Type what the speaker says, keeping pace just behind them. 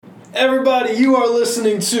Everybody, you are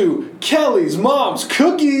listening to Kelly's Mom's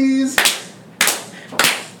Cookies. It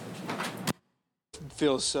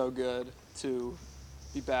feels so good to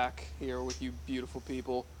be back here with you beautiful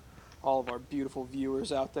people, all of our beautiful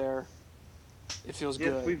viewers out there. It feels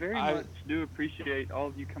good. Yes, we very much do appreciate all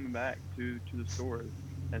of you coming back to the store,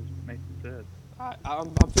 as Mason said.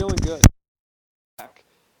 I'm feeling good.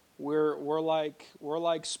 We're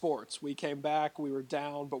like sports. We came back, we were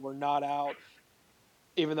down, but we're not out.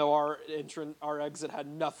 Even though our exit had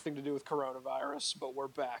nothing to do with coronavirus, but we're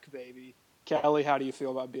back, baby. Kelly, how do you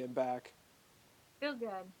feel about being back? Feel good.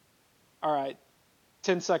 All right,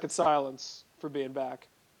 10-second silence for being back.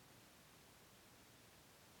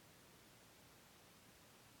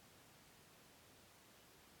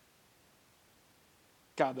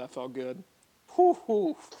 God, that felt good.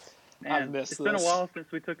 Whew. Man, I missed it's been a this. while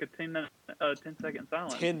since we took a 10-second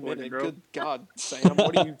silence. 10 boys and minute. girls. Good God, Sam,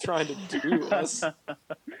 what are you trying to do to us?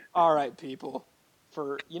 All right, people.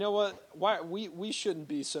 You know what? Why we shouldn't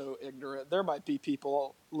be so ignorant. There might be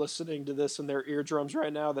people listening to this in their eardrums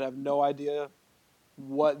right now that have no idea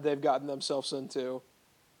what they've gotten themselves into.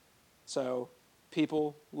 So,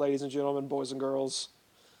 people, ladies and gentlemen, boys and girls,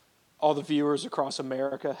 all the viewers across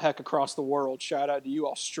America, heck, across the world, shout out to you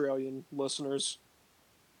Australian listeners.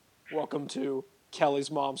 Welcome to Kelly's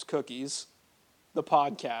Mom's Cookies, the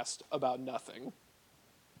podcast about nothing.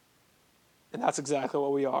 And that's exactly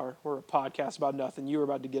what we are. We're a podcast about nothing. You're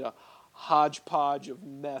about to get a hodgepodge of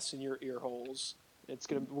mess in your ear holes.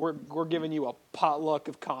 We're giving you a potluck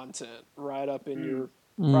of content right up in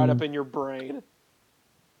your brain.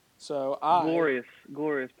 So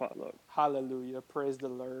glorious potluck. Hallelujah, praise the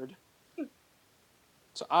Lord.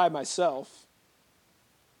 So I myself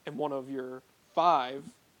am one of your 5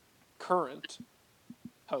 current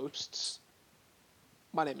hosts.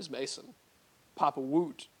 My name is Mason. Papa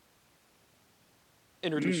Woot.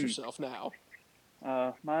 Introduce yourself now.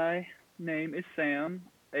 My name is Sam,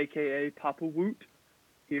 a.k.a. Papa Woot,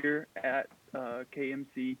 here at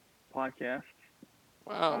KMC Podcasts.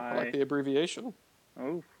 Wow, I like the abbreviation.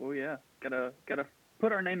 Oh yeah. Gotta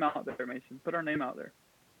put our name out there, Mason. Put our name out there.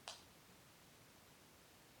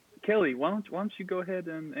 Kelly, why don't you go ahead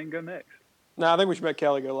and go next? No, I think we should make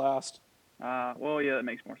Kelly go last. Well, yeah, that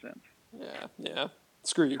makes more sense. Yeah.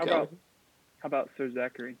 Screw you, Kelly. How about Sir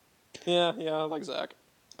Zachary? Yeah, I like Zach.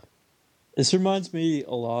 This reminds me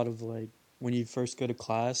a lot of like when you first go to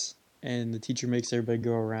class and the teacher makes everybody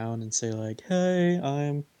go around and say like, "Hey,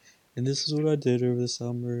 and this is what I did over the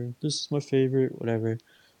summer. This is my favorite, whatever."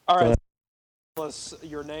 All right, tell us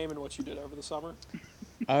your name and what you did over the summer.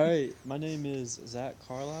 All right, my name is Zach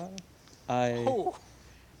Carlisle. I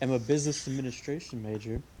am a business administration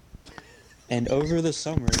major, and over the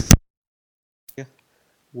summer, I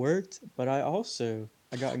worked, but I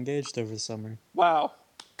got engaged over the summer. Wow.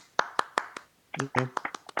 Yeah.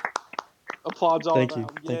 Applause all Thank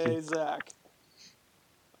around. you. Yay, Zach.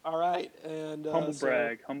 All right, and humble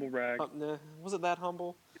brag. Was it that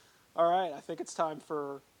humble? All right, I think it's time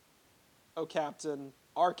for our captain,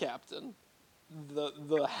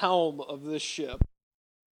 the helm of this ship.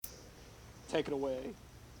 Take it away,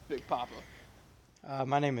 Big Papa.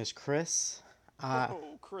 My name is Chris.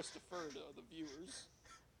 Christopher to the viewers.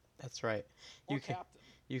 That's right. Or Captain.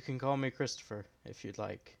 You can call me Christopher if you'd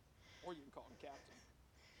like. Or you can call him Captain.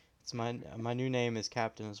 It's my new name is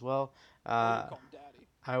Captain as well. Or you can call him Daddy.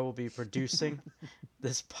 I will be producing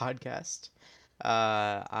this podcast.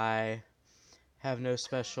 I have no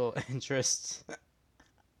special interests.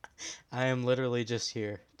 I am literally just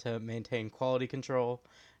here to maintain quality control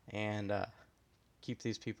and keep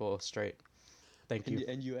these people straight. Thank you.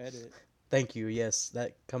 And you edit. Thank you. Yes,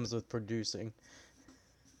 that comes with producing.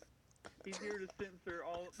 He's here to censor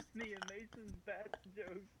all me and Mason's bad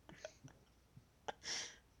jokes.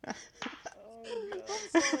 Oh, God.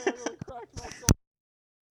 I'm sorry, I really cracked myself.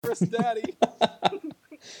 Chris Daddy.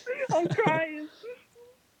 I'm crying.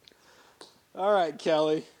 All right,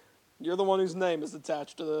 Kelly. You're the one whose name is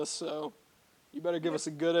attached to this, so you better give us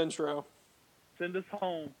a good intro. Send us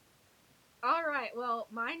home. All right. Well,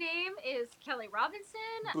 my name is Kelly Robinson.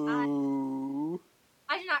 Boo.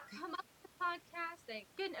 I did not come up with the podcast.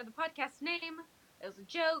 The podcast name. It was a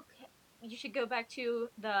joke. You should go back to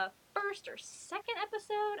the first or second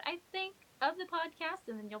episode, I think, of the podcast,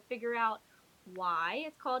 and then you'll figure out why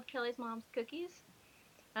it's called Kelly's Mom's Cookies.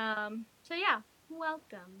 So yeah,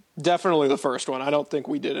 welcome. Definitely the first one. I don't think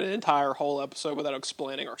we did an entire whole episode without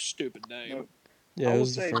explaining our stupid name. Nope. Yeah, it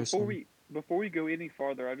was the first one. Before we go any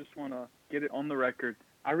farther, I just want to get it on the record.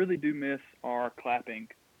 I really do miss our clapping.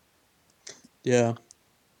 Yeah.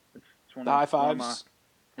 It's one the high fives?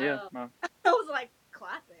 Yeah. I was like,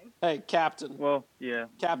 clapping. Hey, Captain. Well, yeah.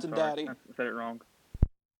 Captain I'm sorry. Daddy. I said it wrong.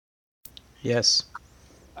 Yes.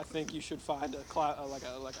 I think you should find like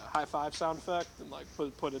a high five sound effect and like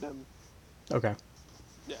put it in. Okay.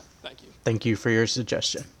 Yeah, thank you. Thank you for your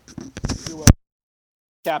suggestion. You're welcome.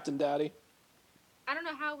 Captain Daddy. I don't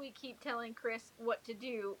know how we keep telling Chris what to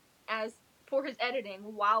do for his editing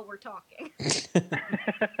while we're talking.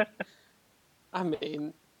 I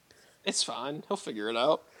mean, it's fine. He'll figure it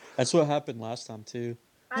out. That's what happened last time too.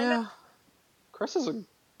 I know. Chris is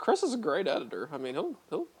a great editor. I mean,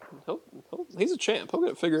 he's a champ. He'll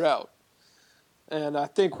get it figured out. And I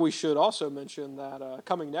think we should also mention that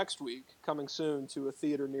coming soon to a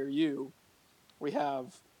theater near you, we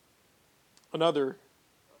have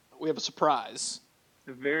a surprise.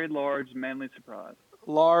 A very large, manly surprise.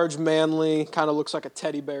 Large, manly, kind of looks like a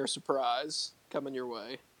teddy bear surprise coming your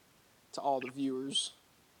way to all the viewers.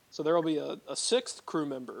 So there will be a sixth crew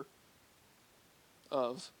member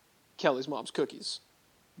of Kelly's Mom's Cookies.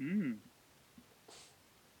 And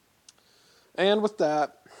with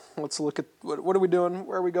that, let's look at what are we doing?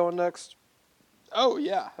 Where are we going next? Oh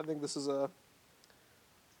yeah, I think this is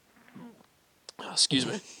excuse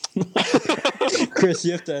me. Chris,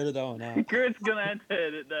 you have to edit that one out. Chris gonna have to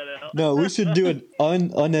edit that out. No, we should do an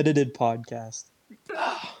unedited podcast.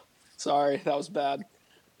 Sorry, that was bad.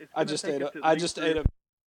 I just ate a.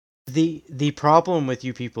 The problem with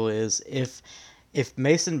you people is if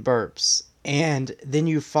Mason burps and then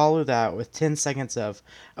you follow that with 10 seconds of,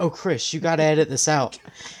 "Oh, Chris, you got to edit this out."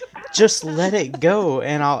 Just let it go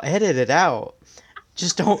and I'll edit it out.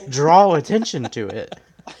 Just don't draw attention to it.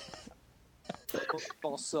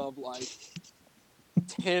 I'll sub like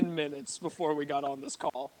 10 minutes before we got on this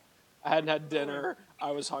call. I hadn't had dinner.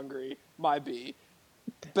 I was hungry. My B.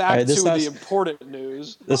 Back right, to the important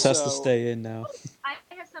news. This has to stay in now. I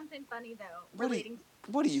have something funny though relating.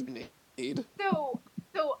 What do you need? So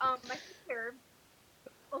my sister.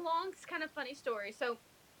 A long, kind of funny story. So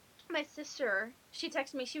my sister, she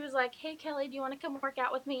texted me. She was like, "Hey Kelly, do you want to come work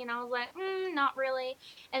out with me?" And I was like, "Not really."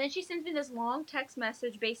 And then she sends me this long text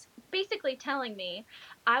message, basically telling me,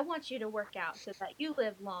 "I want you to work out so that you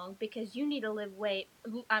live long because you need to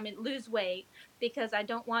lose weight because I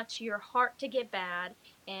don't want your heart to get bad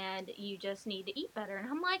and you just need to eat better." And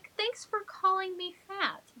I'm like, "Thanks for calling me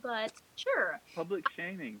fat, but sure." Public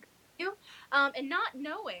shaming. And not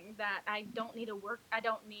knowing that I don't need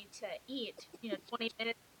to eat, 20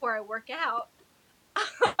 minutes before I work out.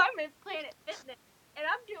 I'm in Planet Fitness and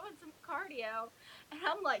I'm doing some cardio, and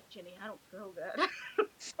I'm like, "Jenny, I don't feel good."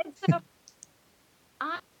 And so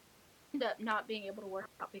I end up not being able to work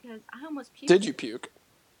out because I almost puked. Did you puke?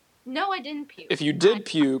 No, I didn't puke. If you did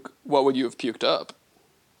puke, what would you have puked up?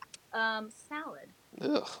 Salad.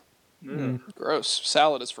 Ugh. Ugh. Gross.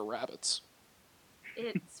 Salad is for rabbits.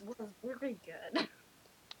 It was really good.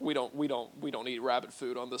 We don't eat rabbit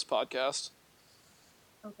food on this podcast.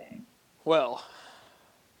 Okay. Well,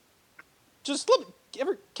 just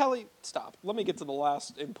Kelly, stop. Let me get to the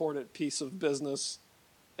last important piece of business,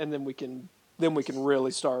 and then we can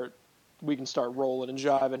really start rolling and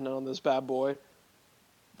jiving on this bad boy.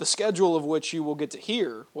 The schedule of which you will get to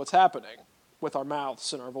hear what's happening with our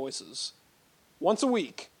mouths and our voices. Once a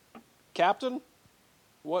week. Captain,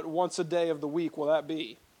 what once a day of the week will that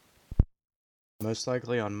be? Most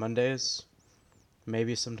likely on Mondays,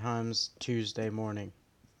 maybe sometimes Tuesday morning.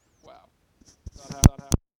 Wow. Not how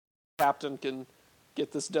Captain can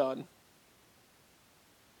get this done.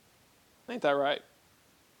 Ain't that right?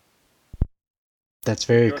 That's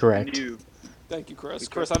very Trust correct. in you. Thank you, Chris. We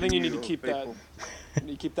Chris, trust I think in you need to O keep that. faithful. You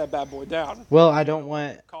need to keep that bad boy down. Well, I don't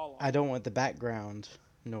want Call on. the background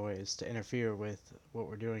noise to interfere with what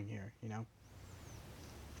we're doing here,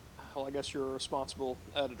 Well, I guess you're a responsible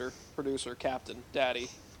editor, producer, captain, daddy.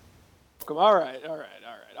 All right.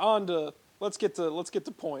 On to let's get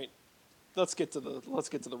to point. Let's get to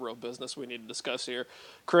the real business we need to discuss here.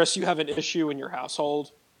 Chris, you have an issue in your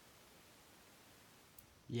household.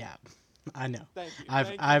 Yeah, I know. Thank you.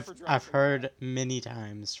 I've heard many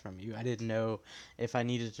times from you. I didn't know if I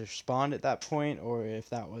needed to respond at that point or if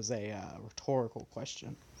that was a rhetorical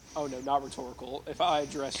question. Oh no, not rhetorical. If I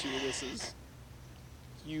address you, this is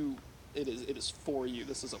you. It is for you.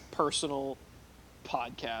 This is a personal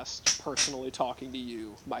podcast, personally talking to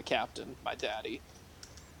you, my captain, my daddy.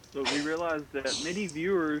 So we realize that many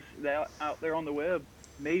viewers out there on the web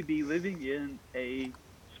may be living in a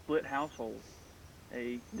split household,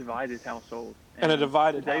 a divided household. And a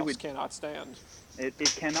divided today house cannot stand. It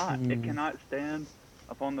cannot. It cannot stand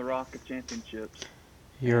upon the rock of championships.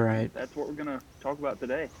 You're right. That's what we're going to talk about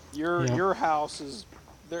today. Your house is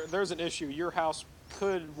there's an issue. Your house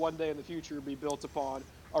could one day in the future be built upon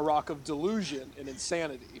a rock of delusion and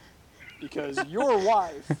insanity. Because your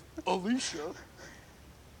wife, Alicia,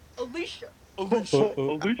 Alicia.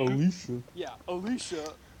 yeah,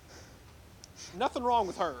 Alicia, nothing wrong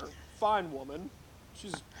with her. Fine woman.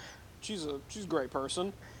 She's a great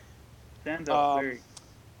person. Stand up, Um, very.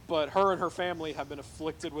 but her and her family have been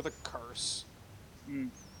afflicted with a curse. Mm.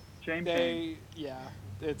 Shame. Yeah,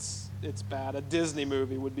 it's bad. A Disney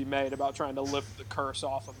movie would be made about trying to lift the curse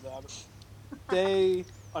off of them. They,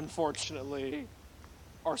 unfortunately,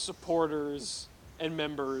 are supporters and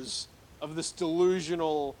members of this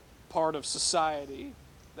delusional part of society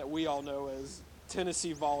that we all know as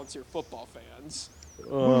Tennessee volunteer football fans.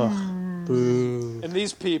 Ugh. Boo. And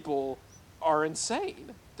these people are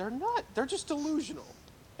insane. They're not. They're just delusional.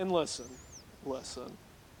 And listen.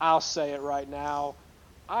 I'll say it right now.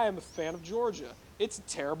 I am a fan of Georgia. It's a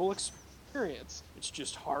terrible experience. It's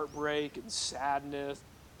just heartbreak and sadness.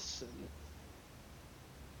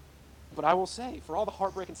 But I will say, for all the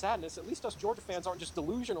heartbreak and sadness, at least us Georgia fans aren't just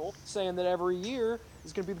delusional, saying that every year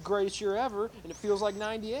is going to be the greatest year ever, and it feels like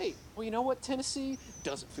 98. Well, you know what? Tennessee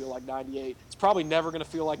doesn't feel like 98. It's probably never going to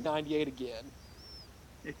feel like 98 again.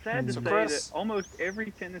 It's sad to So, say Chris, that almost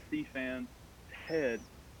every Tennessee fan's head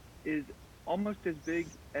is almost as big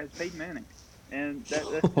as Peyton Manning. And that's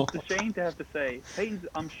just a shame to have to say. Peyton's,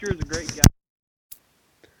 I'm sure, is a great guy.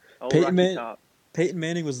 Oh, Peyton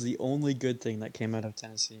Manning was the only good thing that came out of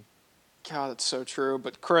Tennessee. God, that's so true.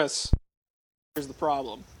 But Chris, here's the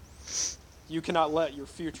problem. You cannot let your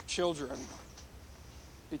future children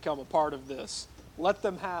become a part of this. Let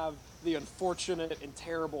them have the unfortunate and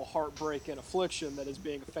terrible heartbreak and affliction that is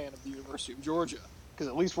being a fan of the University of Georgia. Because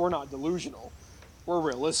at least we're not delusional. We're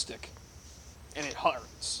realistic. And it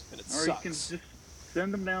hurts. And it Or sucks. you can just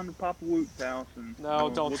send them down to Papa Woot's house and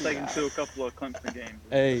don't we'll do take that. them to a couple of Clemson games.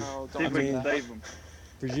 Hey, No, See if we can save them.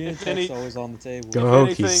 Virginia Tech's always on the table. Go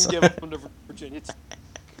If anything, Hokies. give them to Virginia Tech.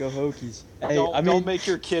 Go Hokies. Hey, Don't make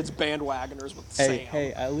your kids bandwagoners with Sam.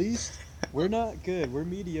 Hey, at least we're not good. We're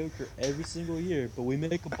mediocre every single year, but we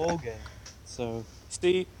make a bowl game. So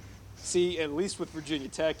See, at least with Virginia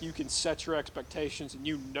Tech, you can set your expectations and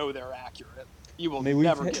you know they're accurate. You will we've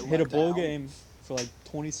never get hit a let bowl down. game for like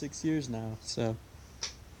 26 years now.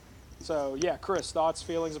 So yeah, Chris, thoughts,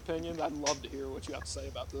 feelings, opinions? I'd love to hear what you have to say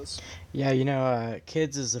about this. Yeah,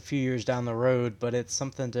 kids is a few years down the road, but it's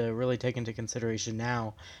something to really take into consideration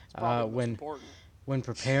now. It's probably the most important. When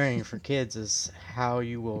preparing for kids is how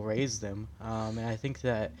you will raise them. And I think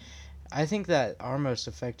that our most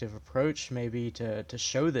effective approach may be to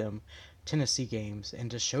show them Tennessee games and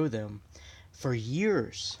to show them for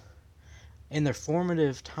years in their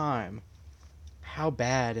formative time how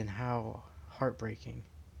bad and how heartbreaking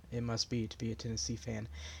it must be to be a Tennessee fan.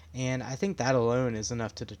 And I think that alone is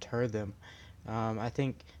enough to deter them. I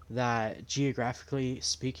think that geographically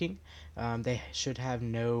speaking, they should have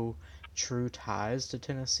no true ties to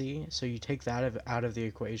Tennessee. So you take that out of the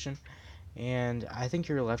equation, and I think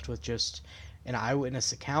you're left with just an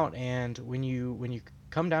eyewitness account. And when you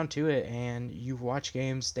come down to it, and you watch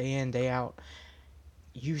games day in day out,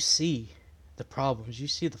 you see the problems, you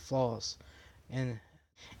see the flaws, and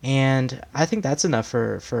I think that's enough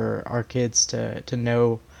for our kids to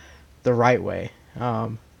know the right way.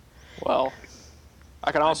 Well,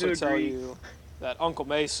 I can also do tell agree. you that Uncle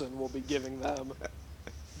Mason will be giving them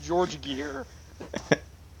Georgia gear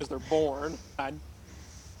because they're born. I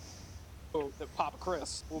know that Papa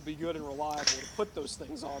Chris will be good and reliable to put those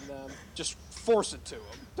things on them. Just force it to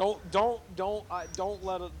them. Don't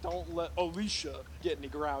let Alicia get any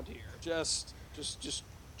ground here. Just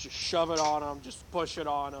shove it on them. Just push it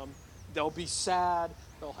on them. They'll be sad.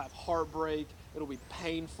 They'll have heartbreak. It'll be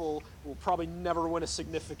painful. We'll probably never win a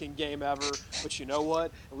significant game ever. But you know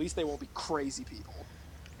what? At least they won't be crazy people.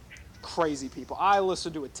 Crazy people. I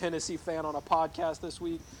listened to a Tennessee fan on a podcast this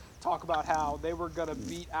week talk about how they were going to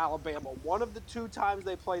beat Alabama one of the two times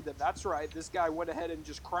they played them. That's right. This guy went ahead and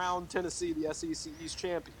just crowned Tennessee the SEC East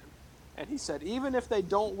champion. And he said even if they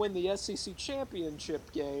don't win the SEC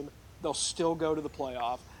championship game, they'll still go to the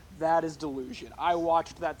playoff. That is delusion. I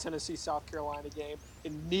watched that Tennessee-South Carolina game,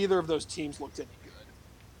 and neither of those teams looked any good.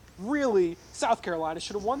 Really, South Carolina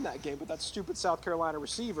should have won that game, but that stupid South Carolina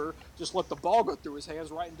receiver just let the ball go through his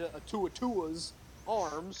hands right into Tua's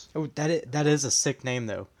arms. Oh, that is a sick name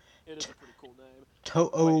though. It is a pretty cool name.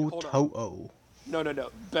 To'o. No.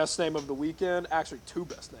 Best name of the weekend. Actually, two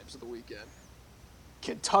best names of the weekend.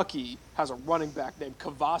 Kentucky has a running back named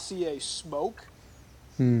Cavassier Smoke.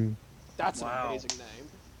 That's an amazing name.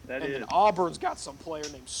 Then Auburn's got some player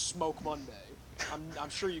named Smoke Monday. I'm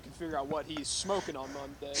sure you can figure out what he's smoking on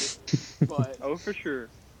Monday, but Oh, for sure.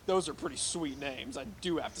 those are pretty sweet names, I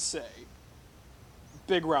do have to say.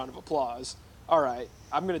 big round of applause. All right,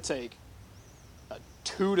 I'm going to take a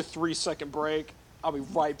 2 to 3 second break. I'll be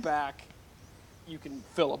right back. You can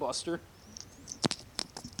filibuster.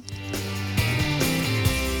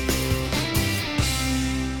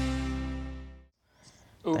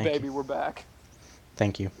 Ooh, Thank baby, you. we're back.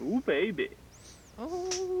 Thank you. Ooh, baby.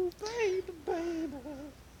 Oh, baby.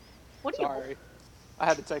 What do you? Sorry. I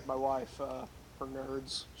had to take my wife for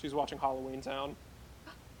nerds. She's watching Halloween Town.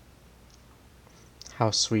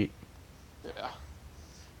 How sweet. Yeah.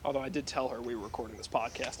 Although I did tell her we were recording this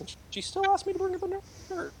podcast, and she still asked me to bring her the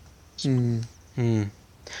nerd.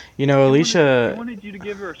 You know, She Alicia. wanted you to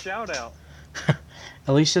give her a shout out.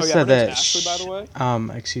 Alicia Oh, yeah, her said name's that. Ashley, by the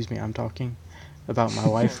way. Excuse me, I'm talking about my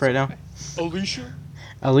wife right now. Alicia?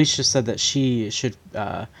 Alicia said that she should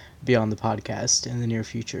be on the podcast in the near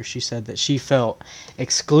future. She said that she felt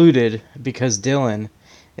excluded because Dylan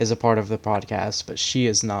is a part of the podcast, but she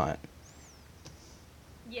is not.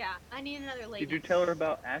 Yeah, I need another lady. Did you tell her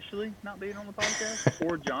about Ashley not being on the podcast?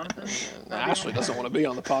 Or Jonathan? Ashley doesn't want to be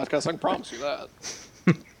on the podcast, I can promise you that.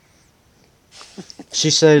 She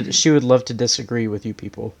said she would love to disagree with you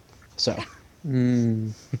people. So,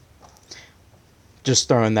 just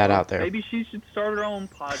throwing that out there. Maybe she should start her own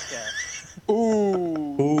podcast.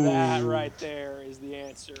 Ooh, that right there is the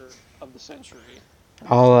answer of the century.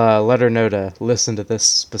 I'll let her know to listen to this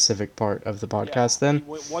specific part of the podcast then.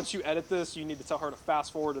 Once you edit this, you need to tell her to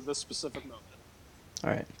fast forward to this specific moment. All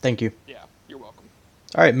right, thank you. Yeah, you're welcome.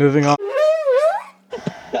 All right, moving on.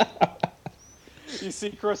 You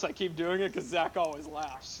see, Chris, I keep doing it because Zach always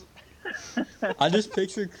laughs. I just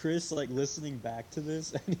picture Chris like listening back to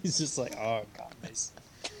this, and he's just like, "Oh God, Mason."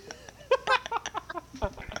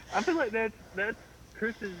 I feel like that's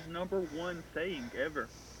Chris's #1 saying ever.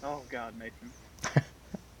 Oh God, Mason.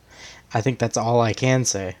 I think that's all I can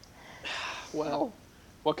say. Well,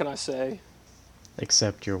 what can I say?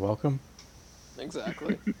 Except you're welcome.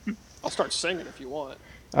 Exactly. I'll start singing if you want.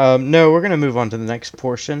 No, we're going to move on to the next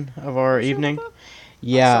portion of our evening. That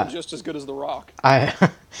Yeah. sounds just as good as The Rock. I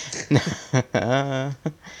I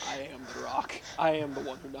am The Rock. I am the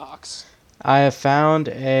one who knocks. I have found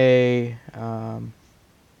a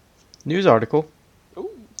news article Ooh,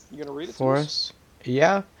 you gonna read it for to us.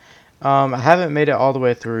 Yeah. I haven't made it all the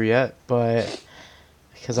way through yet, but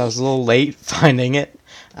because I was a little late finding it.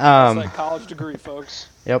 It's that college degree, folks.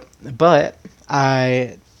 Yep. But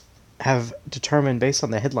I have determined, based on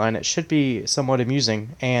the headline, it should be somewhat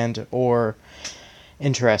amusing and or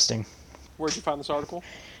interesting. Where'd you find this article?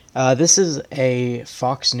 This is a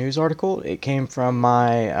Fox News article. It came from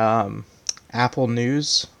my Apple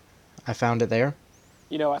News. I found it there.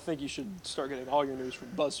 You know, I think you should start getting all your news from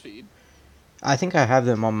BuzzFeed. I think I have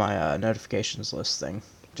them on my notifications list thing,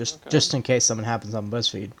 just in case something happens on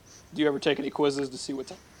BuzzFeed. Do you ever take any quizzes to see what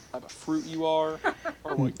type of fruit you are,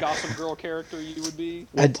 or what Gossip Girl character you would be?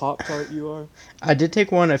 What Pop-Tart you are? I did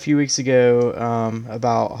take one a few weeks ago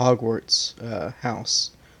about Hogwarts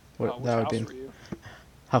house. Which That would house be were you?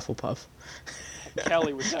 Hufflepuff.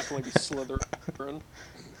 Kelly would definitely be Slytherin.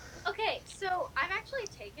 Okay, so I've actually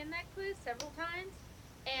taken that quiz several times,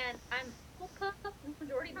 and I'm Hufflepuff the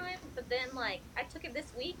majority of the time. But then, like, I took it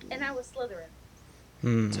this week, and I was Slytherin.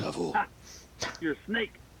 Devil. You're a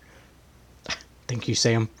snake. Thank you,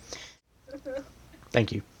 Sam.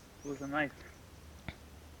 Thank you. It was a nice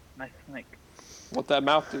snake. What that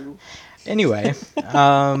mouth do? Anyway,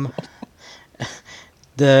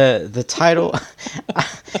 the title.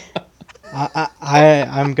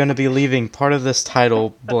 I'm going to be leaving part of this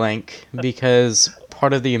title blank because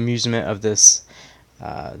part of the amusement of this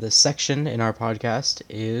section in our podcast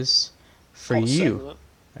is for Called a you. segment.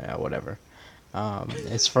 Yeah, whatever.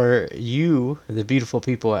 It's for you, the beautiful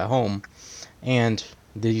people at home, and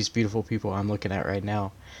these beautiful people I'm looking at right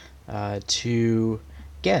now, to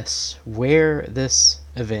guess where this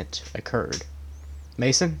event occurred.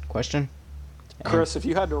 Mason, question? Chris, if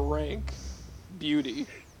you had to rank beauty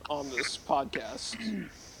on this podcast,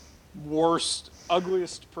 worst,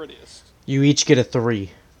 ugliest, prettiest. You each get a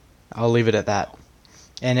 3. I'll leave it at that.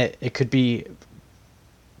 And it could be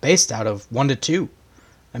based out of 1 to 2.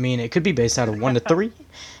 I mean, it could be based out of 1 to 3.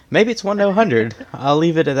 Maybe it's 1 to 100. I'll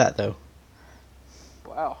leave it at that, though.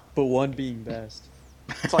 Wow. But one being best.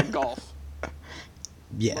 It's like golf. Low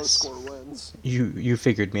Yes. score wins. You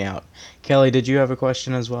figured me out. Kelly, did you have a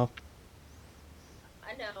question as well?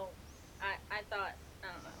 I know. I thought, I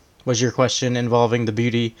don't know. Was your question involving the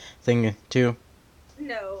beauty thing, too?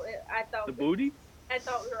 No, I thought The booty? I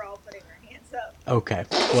thought we were all putting our hands up. Okay.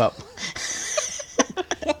 Well.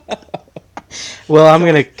 Well, I'm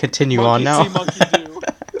going to continue on now. Monkey see,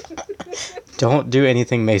 monkey do. Don't do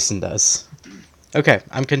anything Mason does. Okay,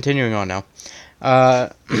 I'm continuing on now. Uh,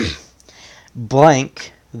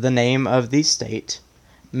 blank, the name of the state,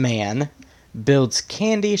 man, builds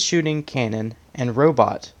candy shooting cannon and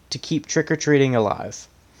robot to keep trick-or-treating alive.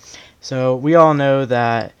 So we all know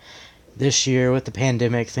that this year with the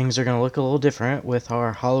pandemic, things are going to look a little different with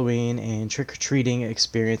our Halloween and trick-or-treating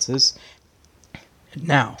experiences.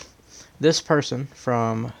 Now, this person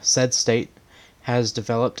from said state has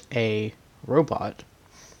developed a robot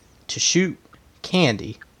to shoot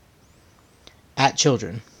candy at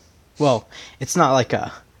children. Well, it's not like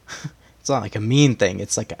a mean thing.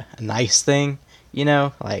 It's like a nice thing, you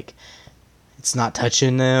know? Like, it's not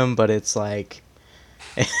touching them, but it's like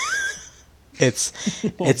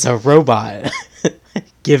it's a robot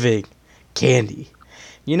giving candy.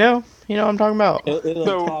 You know what I'm talking about? It like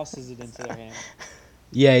So- tosses it into their hand.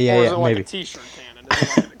 Yeah, Or is it like maybe. a t-shirt cannon?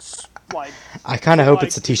 Is it like, like I kind of hope like,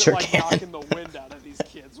 it's a is it t-shirt like cannon. knocking the wind out of these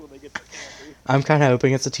kids when they get their candy? I'm kind of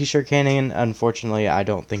hoping it's a t-shirt cannon. Unfortunately, I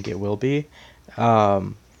don't think it will be. I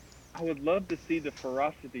would love to see the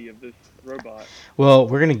ferocity of this robot. Well,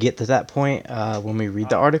 we're gonna get to that point when we read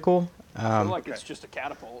the article. I feel like Okay. it's just a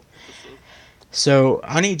catapult. So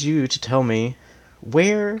I need you to tell me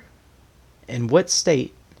where and what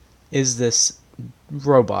state is this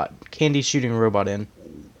robot, candy shooting robot, in?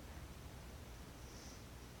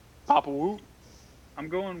 Papa Woo. I'm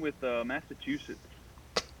going with Massachusetts.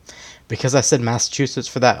 Because I said Massachusetts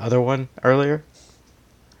for that other one earlier.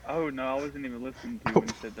 Oh no, I wasn't even listening to you when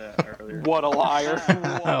you said that earlier. What a liar.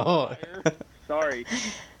 What a Oh. liar. Sorry.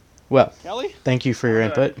 Well, Kelly? thank you for your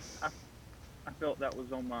input. I felt that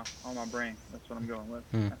was on my brain. That's what I'm going with.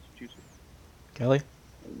 Massachusetts. Kelly,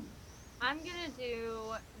 I'm gonna do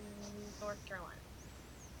North Carolina.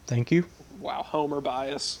 thank you. Wow, Homer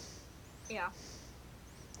bias. Yeah.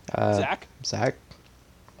 Zach? Zach,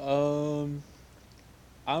 I'm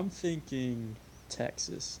thinking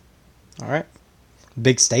Texas. all right.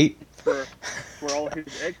 Big state. Where all his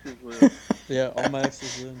exes live. Yeah, all my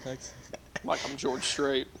exes live in Texas. Like I'm George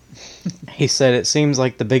Strait. He said it seems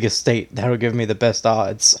like the biggest state. That'll give me the best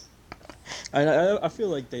odds. I feel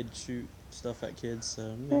like they'd shoot stuff at kids,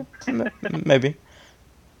 so yeah. Maybe.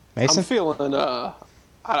 Mason. I'm feeling I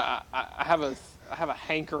have a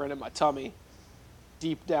hankering in my tummy,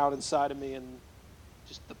 deep down inside of me, and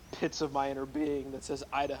just the pits of my inner being that says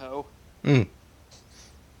Idaho.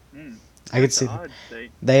 I could That's see an odd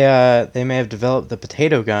state. they may have developed the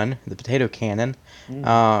potato gun, the potato cannon.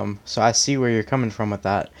 Mm. So I see where you're coming from with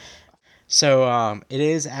that. So it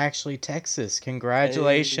is actually Texas.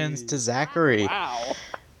 Congratulations Hey. to Zachary. Wow,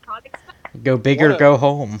 Not expect- Go big or What a- go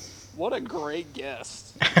home. what a great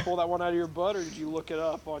guess! Did you pull that one out of your butt, or did you look it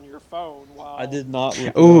up on your phone? Wow. I did not. Look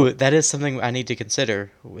it Ooh, up. that is something I need to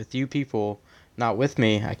consider with you people. Not with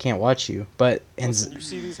me. I can't watch you. But and Listen, you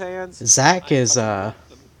see these hands? Zach I is fucking love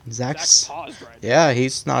them. Zach's Zach's paused right now. yeah,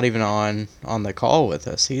 he's not even on the call with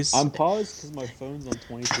us. He's I'm paused because my phone's on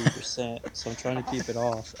 23%, so I'm trying to keep it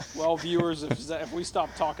off. Well, viewers, if we stop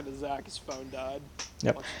talking to Zach, his phone died.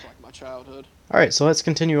 Yep. Much like my childhood. All right, so let's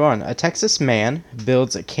continue on. A Texas man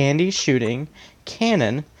builds a candy shooting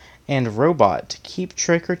cannon and robot to keep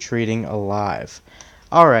trick-or-treating alive.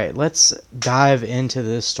 All right, let's dive into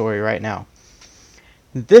this story right now.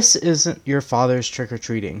 This isn't your father's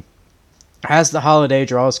trick-or-treating. As the holiday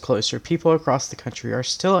draws closer, people across the country are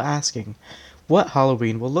still asking what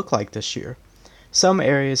Halloween will look like this year. Some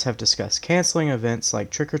areas have discussed canceling events like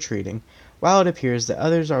trick-or-treating, while it appears that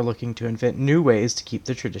others are looking to invent new ways to keep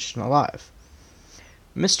the tradition alive.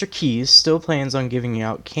 Mr. Keys still plans on giving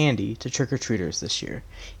out candy to trick-or-treaters this year,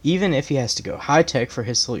 even if he has to go high-tech for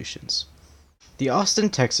his solutions. The Austin,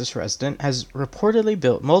 Texas resident has reportedly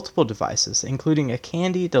built multiple devices, including a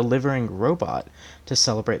candy-delivering robot, to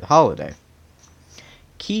celebrate the holiday.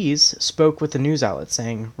 Keys spoke with the news outlet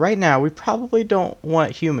saying, "Right now we probably don't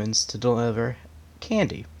want humans to deliver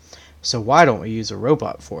candy, so why don't we use a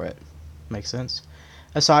robot for it?" Makes sense.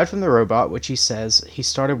 Aside from the robot, which he says he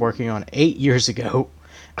started working on 8 years ago.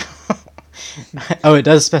 Oh, it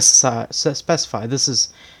does specify. This is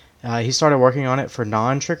he started working on it for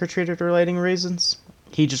non-trick-or-treater relating reasons.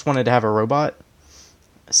 He just wanted to have a robot.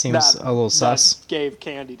 Seems a little sus. That gave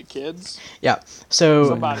candy to kids. Yeah. So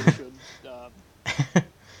Somebody should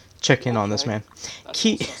check in on this Okay. man. That's a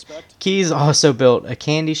little suspect. Keys also built a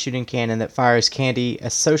candy shooting cannon that fires candy a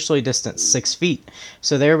socially distant 6 feet.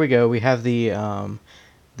 So there we go. We have the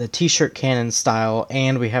t-shirt cannon style,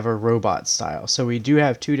 and we have a robot style. So we do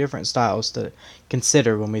have two different styles to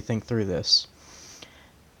consider when we think through this.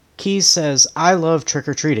 Keys says, "I love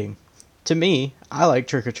trick-or-treating. To me, I like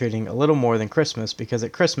trick-or-treating a little more than Christmas because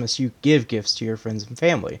at Christmas you give gifts to your friends and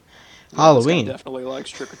family. Yeah, this guy Halloween, definitely likes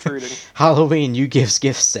trick or treating. Halloween, you give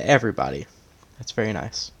gifts to everybody." That's very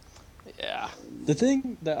nice. Yeah. The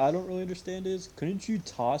thing that I don't really understand is, couldn't you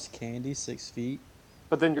toss candy 6 feet?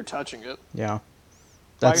 But then you're touching it. Yeah. Why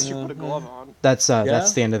That's can't you put a glove on? that's Yeah?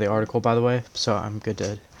 the end of the article, by the way. So I'm good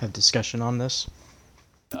to have discussion on this.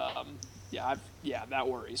 Yeah, that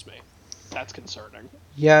worries me. That's concerning.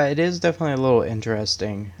 Yeah, it is definitely a little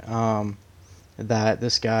interesting that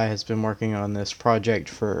this guy has been working on this project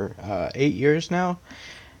for 8 years now.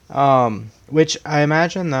 Which I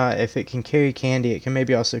imagine that if it can carry candy, it can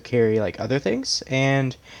maybe also carry like other things.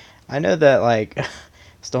 And I know that like,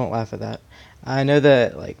 just don't laugh at that. I know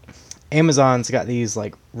that like Amazon's got these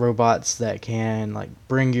like robots that can like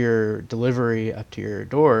bring your delivery up to your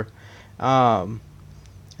door, and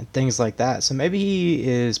things like that. So maybe he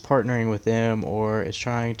is partnering with them or is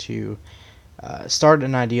trying to start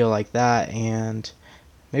an idea like that, and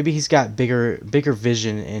maybe he's got bigger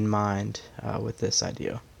vision in mind with this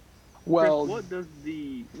idea. Chris, Well, what does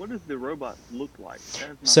the robot look like? That is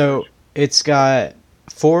my So first it's got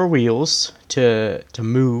 4 wheels to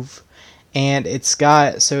move, and it's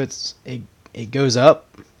got so it goes up.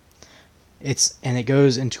 It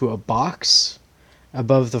goes into a box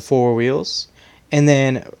above the 4 wheels, and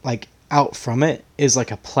then like out from it is like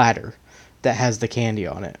a platter that has the candy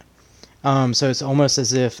on it. So it's almost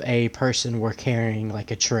as if a person were carrying like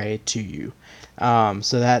a tray to you.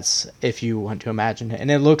 So that's if you want to imagine it, and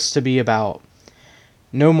it looks to be about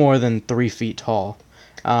no more than 3 feet tall.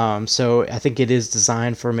 So I think it is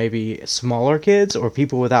designed for maybe smaller kids or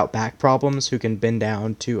people without back problems who can bend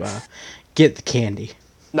down to get the candy.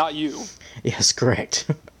 not you. Yes, correct.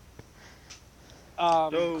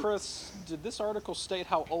 So Chris, did this article state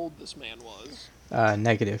how old this man was?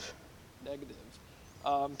 Negative. Negative.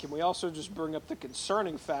 Can we also just bring up the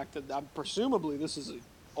concerning fact that presumably this is an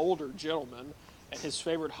older gentleman and his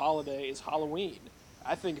favorite holiday is Halloween?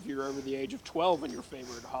 I think if you're over the age of 12 and your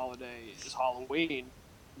favorite holiday is Halloween,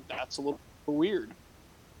 that's a little weird.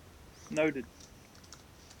 noted.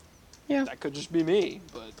 Yeah. That could just be me,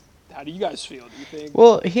 but how do you guys feel? Do you think?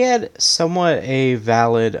 Well, he had somewhat a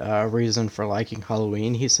valid reason for liking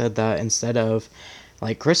Halloween. He said that instead of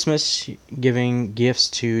like Christmas giving gifts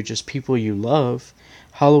to just people you love,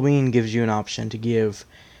 Halloween gives you an option to give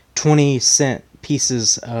 20-cent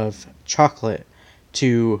pieces of chocolate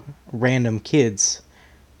to random kids.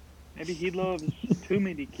 Maybe he loves too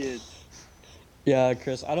many kids. Yeah,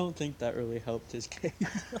 Chris, I don't think that really helped his case.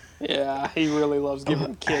 Yeah, he really loves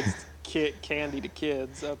giving candy to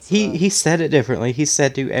kids. That's He said it differently. He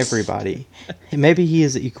said to everybody. Maybe he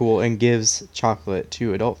is equal and gives chocolate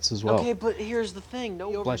to adults as well. okay, but here's the thing: no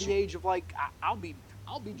one over Bless the you. age of like I'll be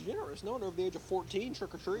generous. No one over the age of 14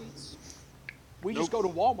 trick or treats. We just go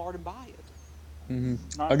Nope. to Walmart and buy it.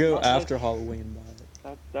 I'll go Not after this. Halloween and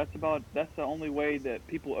buy it. That's the only way that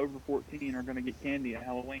people over 14 are going to get candy at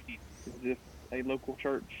Halloween is if a local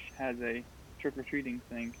church has a trick or treating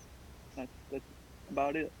thing. That's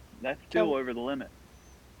about it. That's still Kel- over the limit.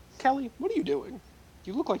 Kelly, what are you doing?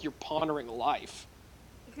 You look like you're pondering life.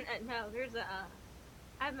 No, there's a.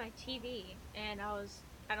 I have my TV, and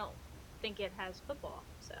I don't think it has football,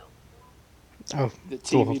 so. Oh, The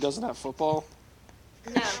cool. TV doesn't have football.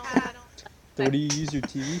 No, I don't. So what do you use your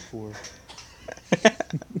TV for?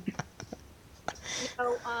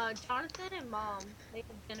 No, Jonathan and Mom, they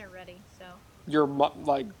have dinner ready, so. You're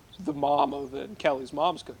like the mom of Kelly's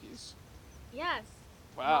mom's cookies. Yes.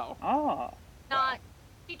 Mom, Wow. Ah, Wow. not.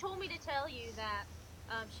 She told me to tell you that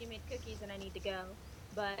she made cookies and I need to go,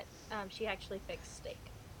 but she actually fixed steak.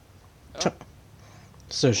 Oh,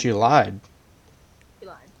 So she lied. She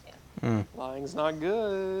lied, yeah. lying's not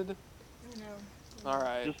good. I know. All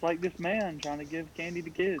right. just like this man trying to give candy to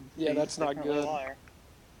kids. Yeah, He's that's not definitely a good. liar.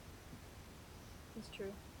 It's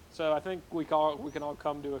true. So I think we can all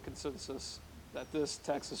come to a consensus that this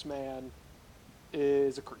Texas man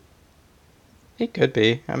is a creep. He could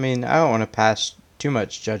be. I mean, I don't want to pass too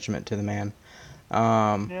much judgment to the man.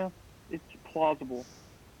 Yeah, it's plausible.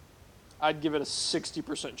 I'd give it a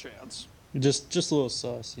 60% chance. Just a little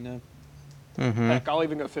sus, you know? Mm-hmm. Heck, I'll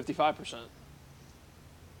even go 55%.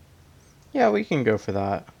 Yeah, we can go for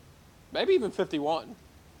that. Maybe even 51.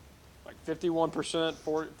 Like 51%,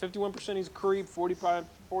 51% he's a creep,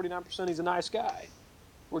 49% he's a nice guy.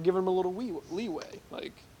 We're giving him a little leeway.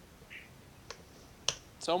 Like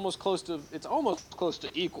it's almost close to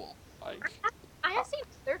equal. Like I have seen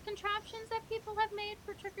other contraptions that people have made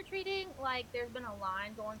for trick or treating. Like, there's been a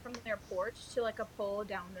line going from their porch to like a pole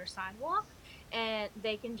down their sidewalk, and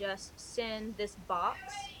they can just send this box.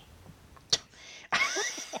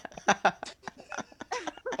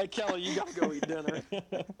 hey Kelly, you gotta go eat dinner. There's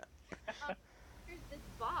this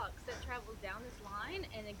box that travels down this line,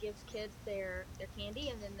 and it gives kids their candy,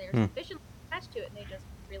 and then there's Hmm. officially attached to it, and they just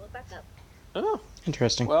reel it back up. Oh,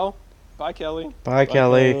 Interesting. well, bye, Kelly. Bye,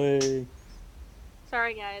 Kelly. Kelly.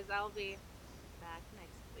 Sorry, guys. I'll be back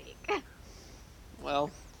next week.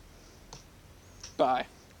 Well, bye.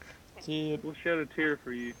 See ya. We'll shed a tear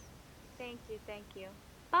for you. Thank you.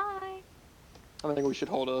 Bye. I think we should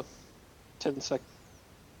hold a 10-second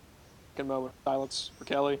moment of silence for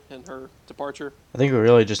Kelly and her departure. I think we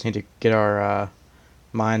really just need to get our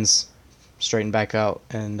minds straightened back out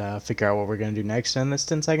and figure out what we're going to do next in this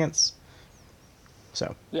 10 seconds.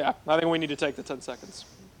 So. Yeah, I think we need to take the 10 seconds.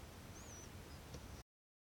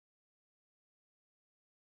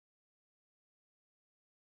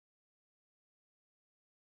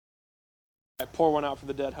 I pour one out for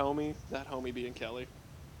the dead homie, that homie being Kelly.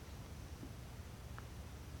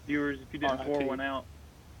 Viewers, if you didn't R.I.P. pour one out,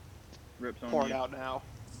 rips on Pour it you. out now.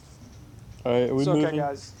 All right, are we So, moving? okay,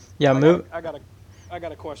 guys. Yeah, move. I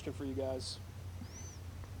got a question for you guys.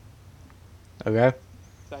 Okay.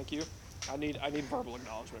 Thank you. I need verbal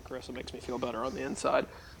acknowledgement, Chris. It makes me feel better on the inside.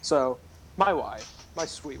 So, my wife, my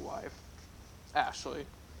sweet wife, Ashley,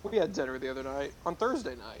 we had dinner the other night, on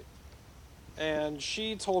Thursday night. And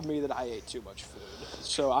she told me that I ate too much food.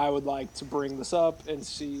 So I would like to bring this up and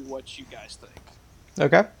see what you guys think.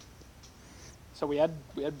 Okay. So we had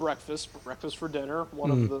breakfast for dinner,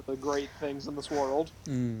 one of the great things in this world.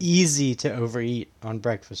 Easy to overeat on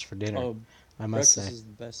breakfast for dinner, Oh, I must breakfast say. is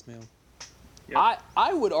the best meal. Yep.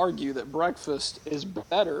 I would argue that breakfast is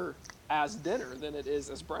better as dinner than it is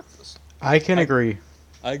as breakfast. I can agree.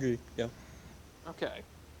 I agree. Yeah. Okay,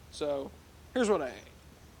 so here's what I ate.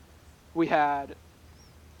 We had,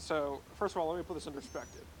 so first of all, let me put this in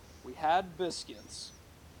perspective. We had biscuits,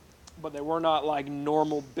 but they were not like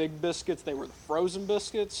normal big biscuits. They were the frozen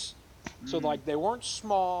biscuits. So like they weren't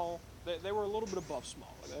small. They were a little bit above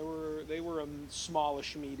small. They were a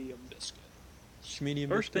smallish medium biscuit. Schmedium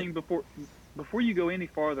First biscuit. thing, before you go any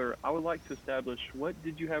farther, I would like to establish what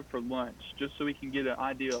did you have for lunch, just so we can get an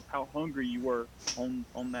idea of how hungry you were on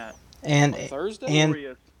that. And On Thursday? and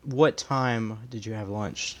Glorious. what time did you have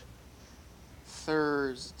lunch?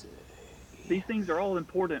 Thursday. These things are all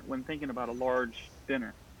important when thinking about a large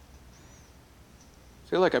dinner. I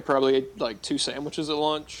feel like I probably ate like 2 sandwiches at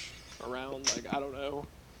lunch around like, I don't know,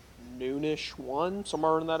 noonish, 1,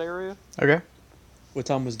 somewhere in that area. Okay. What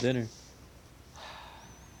time was dinner?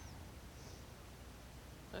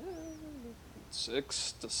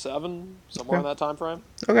 6 to 7, somewhere in that time frame.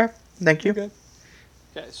 Okay. Thank you. Okay.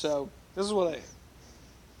 Okay, so this is what I ate.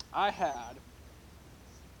 I had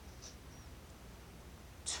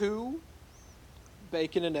 2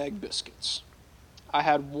 bacon and egg biscuits. I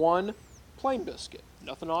had 1 plain biscuit,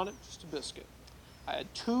 nothing on it, just a biscuit. I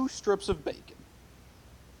had 2 strips of bacon.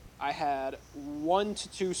 I had 1 to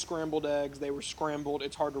 2 scrambled eggs. They were scrambled.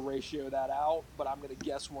 It's hard to ratio that out, but I'm going to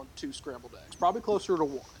guess 1 to 2 scrambled eggs. Probably closer to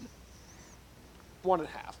 1. 1.5.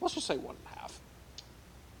 Let's just say 1.5.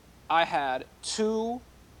 I had 2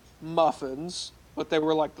 muffins, but they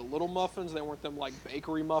were like the little muffins. They weren't them like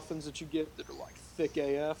bakery muffins that you get that are like thick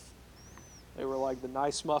AF. They were like the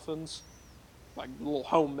nice muffins, like little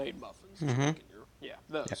homemade muffins. That you make in your,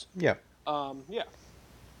 those. Yeah. Yeah.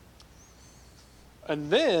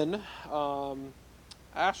 And then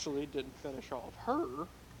Ashley didn't finish all of her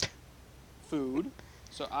food,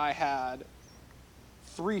 so I had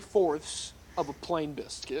 3/4 of a plain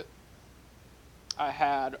biscuit. I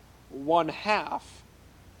had 1/2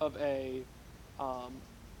 of a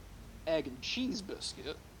egg and cheese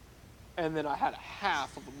biscuit, and then I had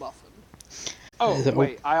 1/2 of a muffin. Oh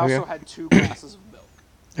wait, I also had 2 glasses of milk.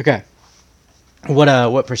 Okay.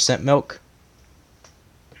 What percent milk?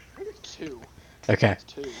 I think 2. Okay.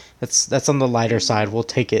 2. That's on the lighter side. We'll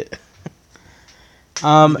take it.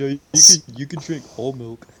 You can drink whole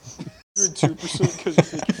milk. You're 2% because you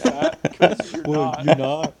think you're fat. Because you're not. You're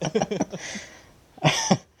not.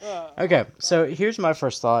 Okay, so here's my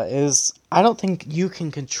first thought is I don't think you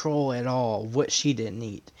can control at all what she didn't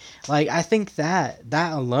eat. Like, I think that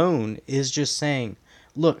alone is just saying,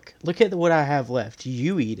 look at what I have left.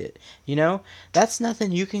 You eat it. You know? That's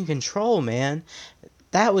nothing you can control, man.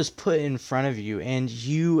 That was put in front of you, and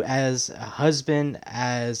you as a husband,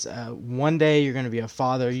 as one day you're going to be a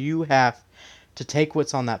father, you have to take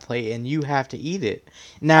what's on that plate and you have to eat it.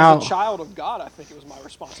 Now, as a child of God, I think it was my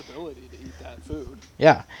responsibility to eat that food.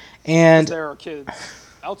 Yeah, and there are kids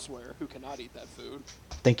elsewhere who cannot eat that food.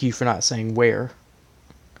 Thank you for not saying where.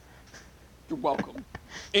 You're welcome.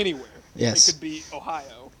 Anywhere. Yes. It could be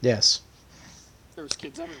Ohio. Yes. There's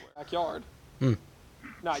kids everywhere. Backyard.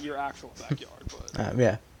 Not your actual backyard, but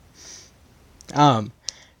Yeah.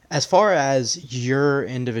 As far as your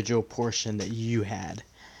individual portion that you had,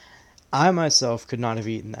 I myself could not have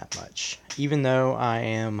eaten that much. Even though I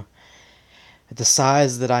am at the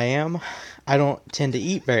size that I am, I don't tend to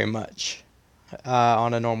eat very much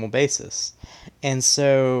on a normal basis. And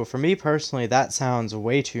so, for me personally, that sounds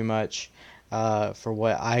way too much for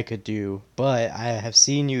what I could do. But I have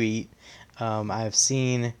seen you eat. I have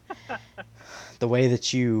seen the way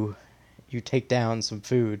that you take down some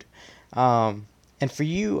food. And for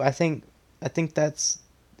you, I think that's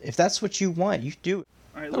if that's what you want, you do it.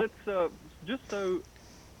 All right, let's just so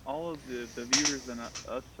all of the viewers and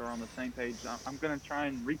us are on the same page. I'm going to try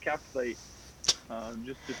and recalculate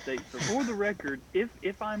just to state for the record,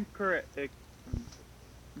 if I'm correct,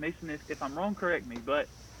 Mason, if I'm wrong, correct me. But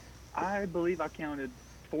I believe I counted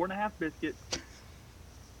 4.5 biscuits,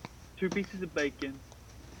 2 pieces of bacon.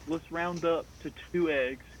 Let's round up to 2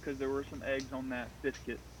 eggs because there were some eggs on that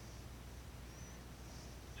biscuit.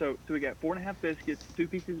 So we got 4.5 biscuits, 2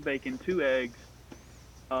 pieces of bacon, 2 eggs,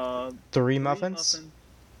 Three three muffins? muffins,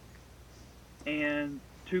 and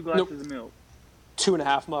two Nope. glasses of milk.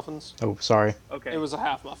 2.5 muffins. Oh, sorry. Okay. It was a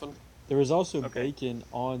half muffin. There was also Okay. bacon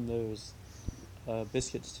on those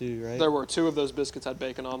biscuits too, right? There were 2 of those biscuits had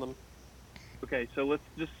bacon on them. Okay, so let's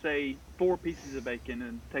just say 4 pieces of bacon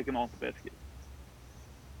and take them off the biscuit.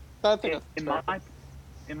 I think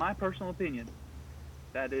In my personal opinion,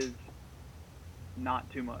 that is not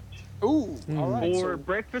too much. Ooh, all right. For So,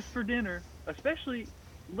 breakfast, for dinner, especially,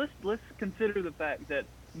 let's consider the fact that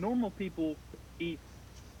normal people eat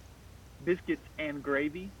biscuits and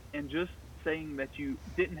gravy, and just saying that you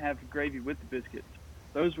didn't have gravy with the biscuits,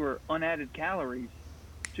 those were unadded calories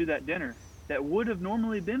to that dinner that would have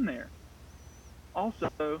normally been there.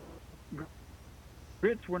 Also,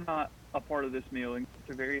 grits were not a part of this meal, and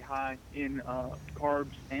they're very high in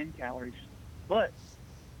carbs and calories. But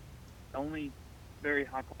the only very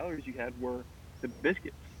high calories you had were the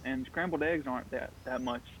biscuits, and scrambled eggs aren't that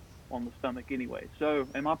much on the stomach anyway. So,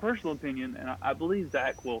 in my personal opinion, and I believe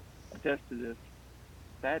Zach will attest to this,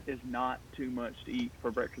 that is not too much to eat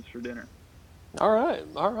for breakfast or dinner. all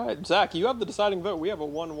right. Zach, you have the deciding vote. We have a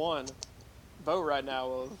 1-1 vote right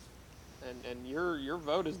now and your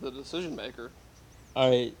vote is the decision maker. All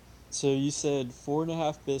right. So you said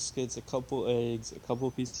 4.5 biscuits, a couple eggs, a couple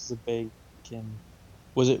pieces of bacon.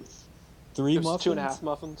 Was it 3 It was muffins? 2.5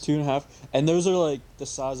 muffins. 2.5. And those are like the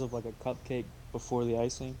size of like a cupcake before the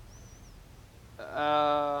icing.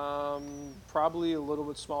 Probably a little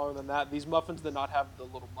bit smaller than that. These muffins did not have the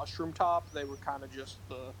little mushroom top. They were kind of just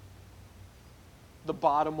the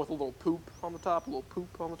bottom with a little poop on the top,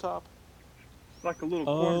 Like a little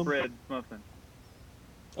cornbread muffin.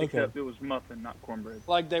 Okay. Except it was muffin, not cornbread.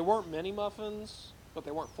 Like they weren't mini muffins, but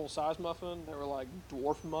they weren't full size muffin. They were like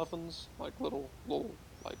dwarf muffins, like little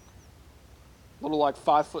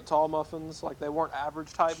 5 foot tall muffins. Like they weren't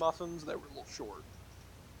average type muffins. They were a little short.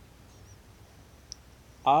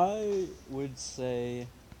 I would say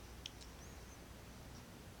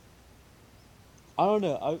I don't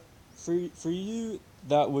know. For you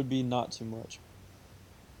that would be not too much.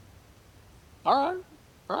 All right.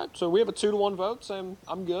 So we have a 2-1 vote saying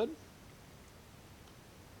I'm good.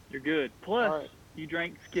 You're good. Plus, All right. you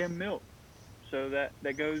drank skim milk, so that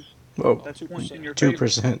goes. Whoa. That's 2%. points in your favor.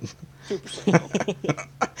 2%.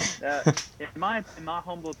 2%. In my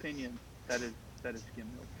humble opinion, that is skim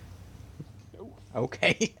milk.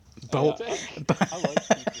 Okay. I like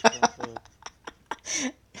 2%, though.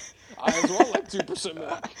 I as well like 2%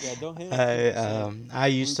 milk. Yeah, don't hate it. I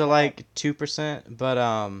used to like 2%,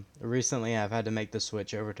 but recently I've had to make the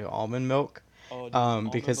switch over to almond milk. Oh, dude,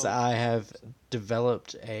 almond Because milk. I have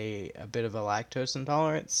developed a bit of a lactose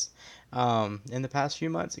intolerance. In the past few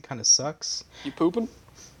months, it kind of sucks. You pooping?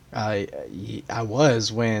 I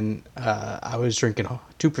was when I was drinking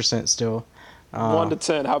 2% still. 1 to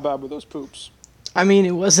 10. How bad were those poops? I mean,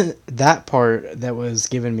 it wasn't that part that was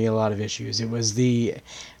giving me a lot of issues. It was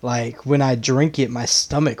like when I drink it, my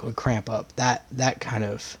stomach would cramp up. That kind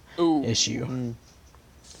of Ooh, issue.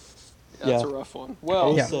 that's Yeah. a rough one. I Well,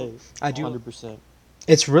 would Yeah. say I do. 100%.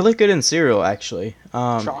 It's really good in cereal, actually.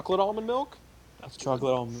 chocolate almond milk. That's good.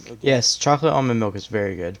 Chocolate almond milk. Yes, chocolate almond milk is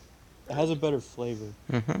very good. It has a better flavor.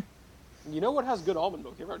 Hmm. You know what has good almond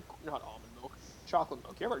milk? You ever had, not almond milk, chocolate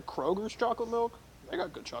milk. You ever had Kroger's chocolate milk? They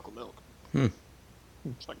got good chocolate milk.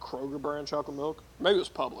 It's like Kroger brand chocolate milk. Maybe it was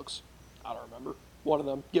Publix. I don't remember. One of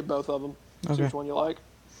them. Get both of them. See Okay. which one you like.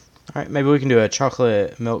 All right, maybe we can do a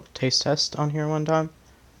chocolate milk taste test on here one time.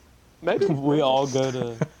 Maybe We all go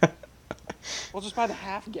to. We'll just buy the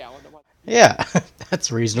half gallon. Yeah,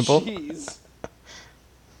 that's reasonable. Jeez.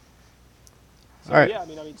 So All right. yeah, I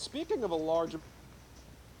mean, speaking of a large.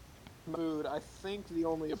 food, I think the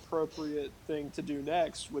only appropriate thing to do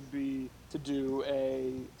next would be to do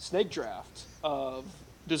a snake draft of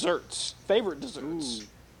desserts, favorite desserts.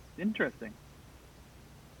 Ooh, interesting.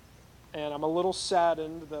 And I'm a little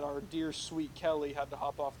saddened that our dear sweet Kelly had to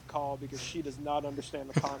hop off the call because she does not understand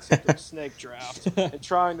the concept of a snake draft. And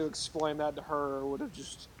trying to explain that to her would have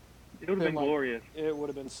just It would have been been like, glorious. it would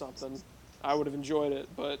have been something. I would have enjoyed it,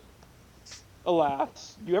 but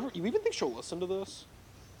alas, you even think she'll listen to this?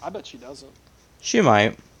 I bet she doesn't. She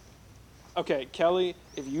might. Okay, Kelly,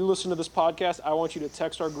 if you listen to this podcast, I want you to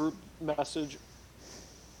text our group message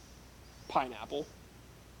pineapple.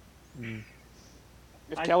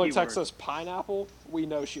 If I Kelly see texts word. us pineapple, we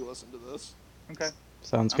know she listened to this. Okay,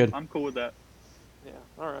 Sounds good. I'm cool with that. Yeah,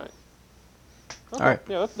 all right. All Okay, right.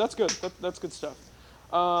 yeah, that's good. That's good stuff.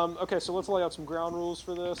 Okay, so let's lay out some ground rules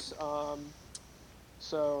for this.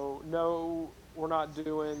 So, no, we're not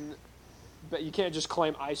doing, but you can't just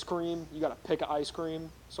claim ice cream. You got to pick an ice cream.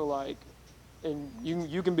 So, like, and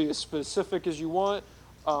you can be as specific as you want,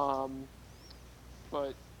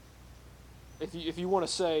 but if you want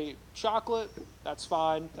to say chocolate, that's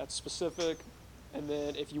fine. That's specific. And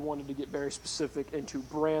then if you wanted to get very specific into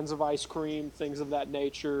brands of ice cream, things of that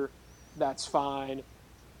nature, that's fine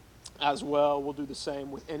as well. We'll do the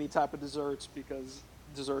same with any type of desserts because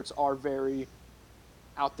desserts are very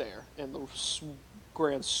out there in the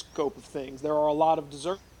grand scope of things. There are a lot of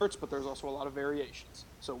desserts, but there's also a lot of variations.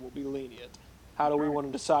 So we'll be lenient. How do we want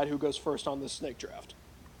to decide who goes first on this snake draft?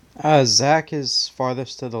 Zach is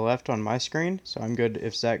farthest to the left on my screen, so I'm good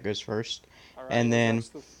if Zach goes first. All right, And then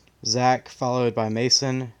Zach, followed by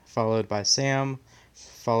Mason, followed by Sam,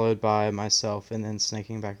 followed by myself, and then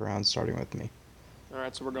snaking back around, starting with me. All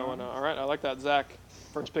right, so we're going. All right, I like that, Zach.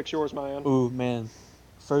 First pick's yours, man. Ooh, man.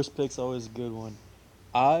 First pick's always a good one.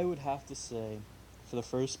 I would have to say, for the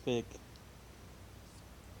first pick,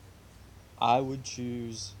 I would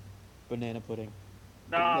choose banana pudding.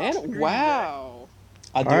 Nah, Man, screw you, Zach. wow!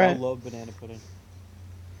 I do. All I right. love banana pudding.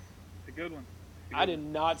 It's a good one. It's a I good did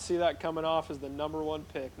one. not see that coming off as the number one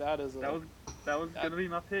pick. That is a That was gonna be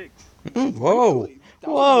my pick. Whoa. Really? That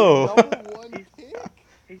Whoa. was your number one pick?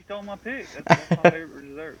 He stole my pick. That's my favorite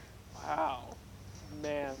dessert. Wow,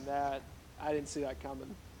 man, that I didn't see that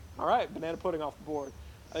coming. All right, banana pudding off the board.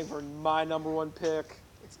 I think for my number one pick,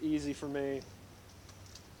 it's easy for me.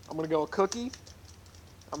 I'm gonna go a cookie.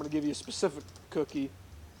 I'm gonna give you a specific cookie,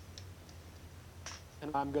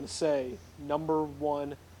 and I'm gonna say number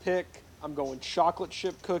one pick. I'm going chocolate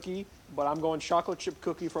chip cookie, but I'm going chocolate chip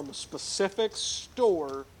cookie from a specific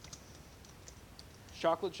store.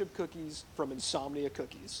 Chocolate chip cookies from Insomnia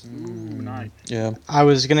Cookies. Ooh, nice. Yeah. I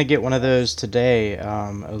was going to get one of those today.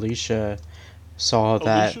 Alicia saw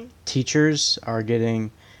that Alicia? teachers are getting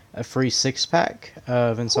a free 6-pack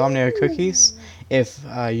of Insomnia cookies if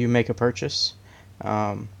you make a purchase.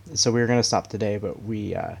 So we were going to stop today, but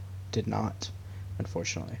we did not,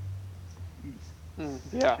 unfortunately.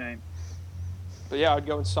 Yeah. Shame. But yeah, I'd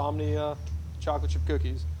go Insomnia chocolate chip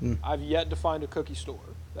cookies. Mm. I've yet to find a cookie store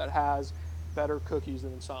that has better cookies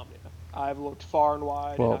than Insomnia. I've looked far and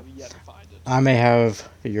wide, Well, and I've yet to find it. I may have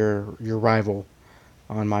your rival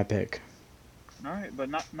on my pick. All right, but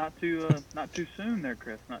not too soon there,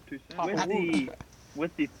 Chris. Not too soon. Papa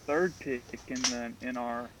With the third pick in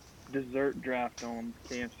our dessert draft on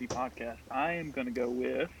KFC podcast, I am gonna go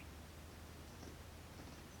with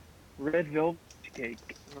red velvet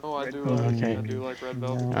cake. Oh, I Red do. velvet Okay. I do like red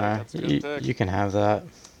velvet cake. Uh, That's a good pick. you can have that.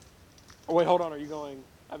 Oh wait, hold on. Are you going?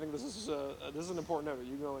 I think this is an important note. Are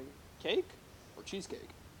you going cake or cheesecake?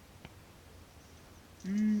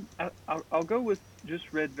 I'll go with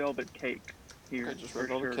just red velvet cake here. Okay, just for red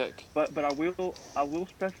velvet sure. cake. But I will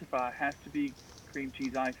specify it has to be cream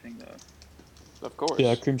cheese icing though. Of course.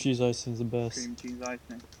 Yeah, cream cheese icing is the best. Cream cheese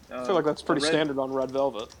icing. I feel like that's pretty red- standard on red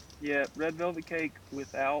velvet. Yeah, red velvet cake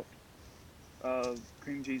without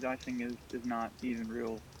cream cheese icing is not even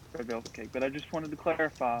real red velvet cake. But I just wanted to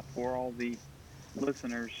clarify for all the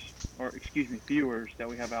listeners, or excuse me, viewers that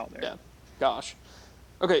we have out there. Yeah. Gosh.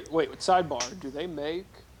 Okay, wait. Sidebar. Do they make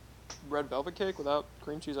red velvet cake without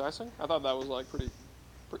cream cheese icing? I thought that was like pretty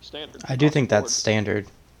standard. I do across think the board. that's standard.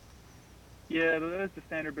 Yeah, that's the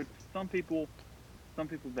standard. But some people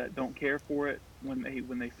that don't care for it when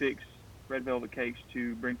they fix red velvet cakes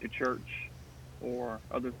to bring to church or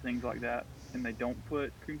other things like that, and they don't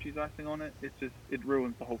put cream cheese icing on it, it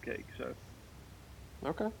ruins the whole cake. So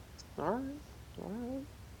Okay. All right.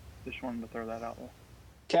 just wanted to throw that out there.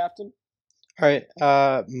 Captain, All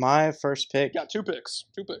right. My first pick. got two picks.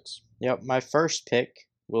 Yep. My first pick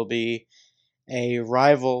will be a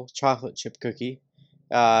rival chocolate chip cookie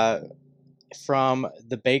from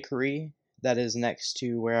the bakery that is next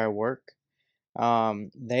to where I work.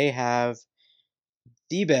 They have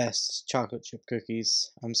the best chocolate chip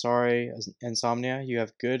cookies. I'm sorry, Insomnia, you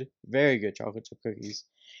have good, very good chocolate chip cookies.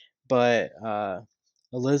 But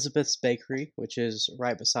Elizabeth's Bakery, which is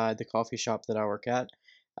right beside the coffee shop that I work at,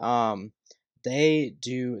 um, they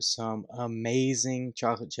do some amazing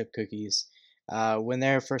chocolate chip cookies. When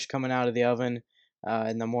they're first coming out of the oven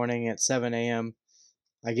in the morning at 7 a.m.,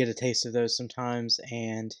 I get a taste of those sometimes,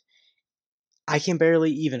 and I can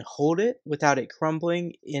barely even hold it without it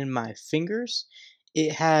crumbling in my fingers.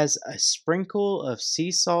 It has a sprinkle of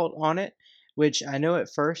sea salt on it, which I know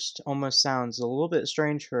at first almost sounds a little bit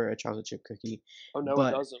strange for a chocolate chip cookie, Oh no, it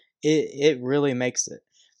but doesn't. it really makes it.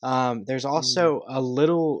 There's also a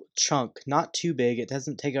little chunk, not too big, it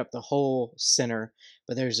doesn't take up the whole center,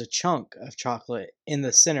 but there's a chunk of chocolate in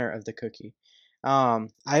the center of the cookie. I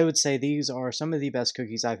would say these are some of the best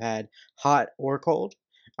cookies I've had, hot or cold,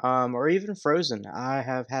 or even frozen. I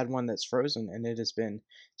have had one that's frozen, and it has been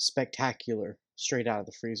spectacular, straight out of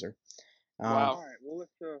the freezer. Wow. All right. Well,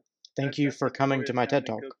 Thank you that's for the coming to my TED glorious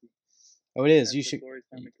Talk. sounding cookie. Oh, it is. That's You the should. glorious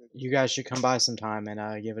sounding cookie. You guys should come by sometime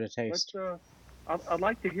and give it a Let's taste. I'd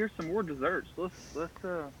like to hear some more desserts. Let's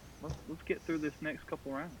get through this next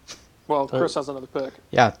couple rounds. Well, Chris has another pick.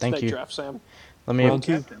 Yeah, thank Snake you. draft, Sam. Let me Round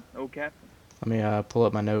two. Captain. Oh, Captain. let me pull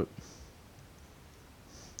up my note.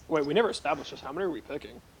 Wait, we never established this. How many are we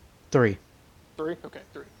picking? 3. 3? Okay,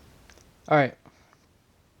 3. All right.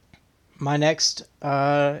 My next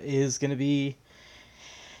is gonna be.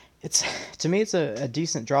 It's to me it's a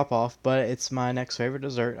decent drop off, but it's my next favorite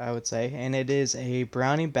dessert, I would say, and it is a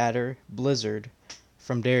brownie batter blizzard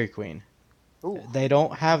from Dairy Queen. Ooh. They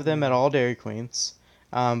don't have them at all Dairy Queens,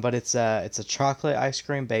 but it's a chocolate ice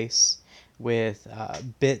cream base with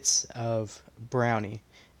bits of brownie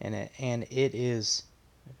in it, and it is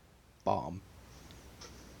bomb.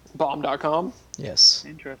 Bomb.com. Yes.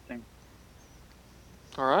 Interesting.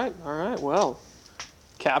 All right. Well,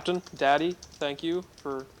 Captain, Daddy, thank you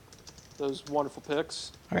for those wonderful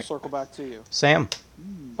picks. We'll right. circle back to you. Sam.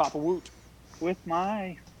 Papa Woot. With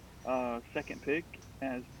my second pick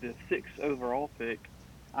as the 6th overall pick,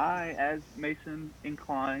 I, as Mason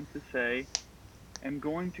inclined to say, am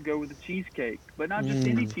going to go with a cheesecake, but not just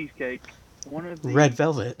any cheesecake. One of the Red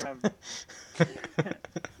Velvet.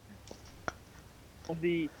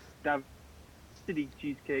 the diversity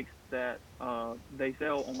cheesecakes that they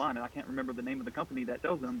sell online, and I can't remember the name of the company that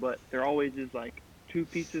sells them, but they're always just like 2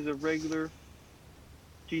 pieces of regular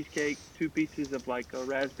cheesecake, 2 pieces of like a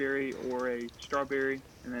raspberry or a strawberry,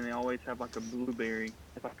 and then they always have like a blueberry.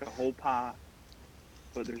 It's like a whole pie.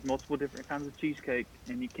 But there's multiple different kinds of cheesecake,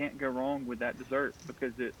 and you can't go wrong with that dessert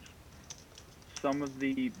because it's some of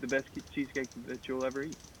the best cheesecake that you'll ever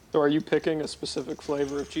eat. So are you picking a specific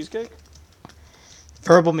flavor of cheesecake?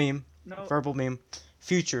 Verbal meme. No. Verbal meme.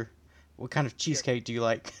 Future. What kind of cheesecake do you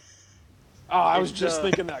like? Oh, I was just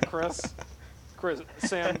thinking that, Chris.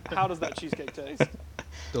 Sam, how does that cheesecake taste?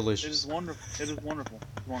 Delicious. It is wonderful. It is wonderful.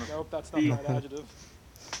 It's wonderful. Nope, that's not the right adjective.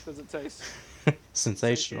 Does it taste?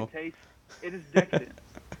 Sensational. It is decadent.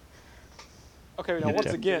 Okay, now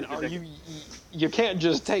once again, you can't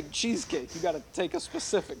just take cheesecake. You got to take a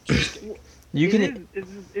specific cheesecake.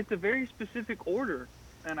 It's a very specific order,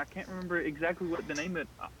 and I can't remember exactly what the name of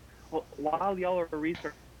it. While y'all are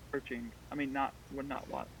researching, I mean not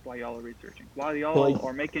while y'all are researching. While y'all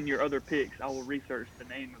are making your other picks, I will research the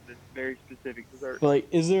name of this very specific dessert. Like,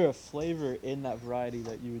 is there a flavor in that variety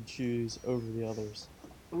that you would choose over the others?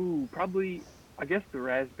 Ooh, probably. I guess the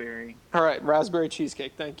raspberry. All right, raspberry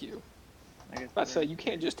cheesecake. Thank you. I guess. I say you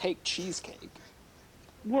can't just take cheesecake.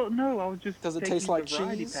 Well, no, I was just. Does it taking taste like the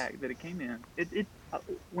variety cheese? pack that it came in.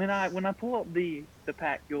 When I pull up the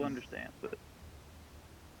pack, you'll understand. But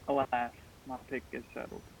alas, my pick is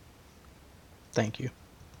settled. Thank you.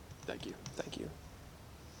 Thank you.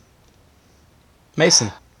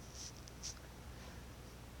 Mason.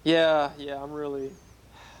 Yeah, I'm really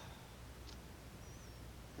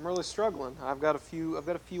struggling. I've got a few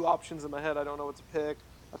options in my head. I don't know what to pick.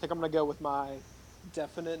 I think I'm gonna go with my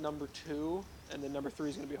definite number 2, and then number 3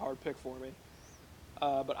 is gonna be a hard pick for me.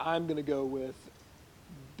 But I'm gonna go with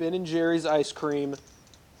Ben & Jerry's ice cream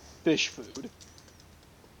fish food.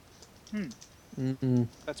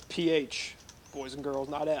 That's PH, boys and girls,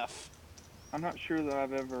 not F. I'm not sure that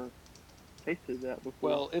I've ever tasted that before.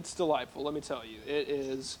 Well, it's delightful. Let me tell you, it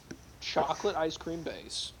is chocolate ice cream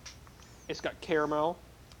base. It's got caramel.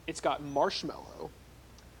 It's got marshmallow,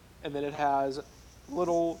 and then it has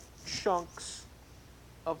little chunks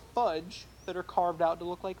of fudge that are carved out to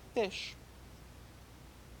look like fish.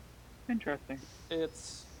 Interesting.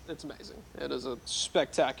 It's amazing. It is a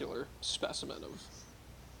spectacular specimen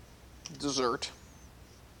Dessert.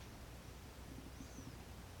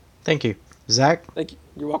 Thank you. Zach, Thank you.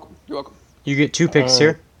 You're welcome. You're welcome. you get 2 picks Alright.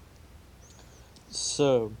 here.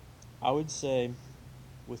 So, I would say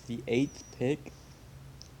with the 8th pick,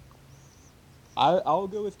 I'll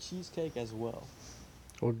go with cheesecake as well.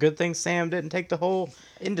 Well, good thing Sam didn't take the whole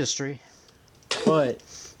industry. But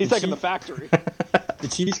He's the taking the factory. the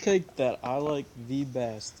cheesecake that I like the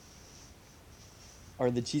best are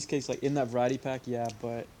the cheesecakes like in that variety pack, yeah,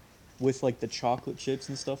 but with like the chocolate chips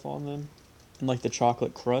and stuff on them and like the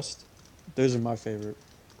chocolate crust. Those are my favorite.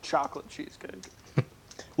 Chocolate cheesecake.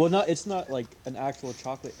 Well, it's not like an actual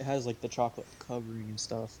chocolate. It has like the chocolate covering and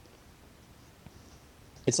stuff.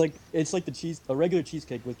 It's like a regular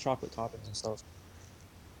cheesecake with chocolate toppings and stuff.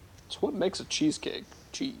 So what makes a cheesecake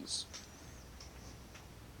cheese?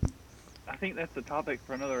 I think that's a topic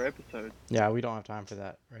for another episode. Yeah, we don't have time for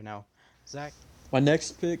that right now. Zach, My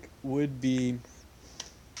next pick would be,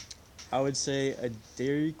 I would say, a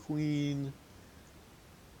Dairy Queen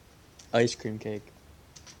ice cream cake.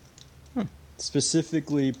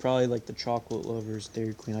 Specifically, probably like the chocolate lovers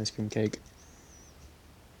Dairy Queen ice cream cake.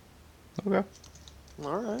 okay.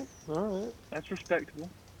 All right. All right. That's respectable.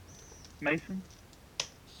 Mason,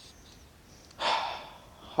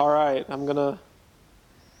 All right.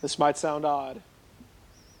 This might sound odd,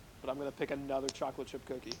 but I'm gonna pick another chocolate chip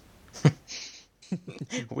cookie.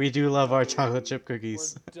 We do love our chocolate chip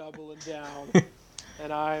cookies. We're doubling down,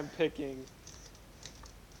 and I am picking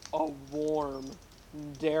a warm,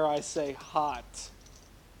 dare I say, hot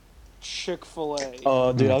Chick-fil-A.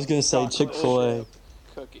 Oh, dude, I was gonna say chocolate Chick-fil-A. chip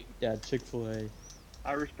cookie. Yeah, Chick-fil-A.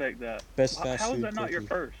 I respect that. Best fast How is food that not your cookie.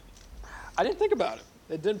 first? I didn't think about it.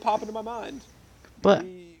 It didn't pop into my mind. But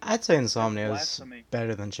We- I'd say Insomnia is blasphemy.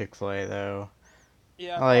 better than Chick-fil-A, though.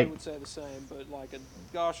 Yeah, I Like- probably would say the same, but like a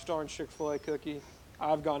gosh darn Chick-fil-A cookie,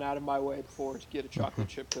 I've gone out of my way before to get a chocolate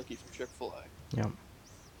chip cookie from Chick-fil-A.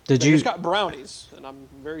 Did They you, just got brownies, and I'm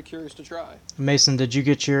very curious to try. Mason? Did you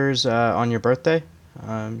get yours on your birthday?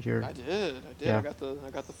 Your I did. Yeah. I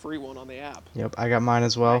got the free one on the app. Yep, I got mine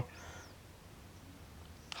as well.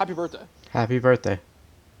 Happy birthday. Happy birthday!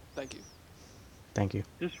 Thank you. Thank you.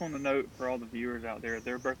 Just want to note for all the viewers out there,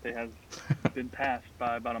 their birthday has been passed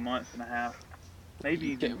by about a month and a half, maybe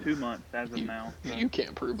even Damn. 2 months as of You- now. So, You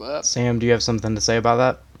can't prove that. Sam, do you have something to say about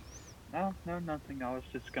that? no, nothing. I was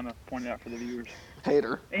just gonna point it out for the viewers.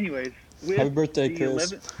 Hater. Anyways, with Happy birthday, the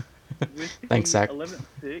Chris. 11th, with Thanks, the Zach. 11th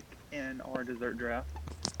pick in our dessert draft,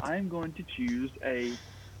 I'm going to choose a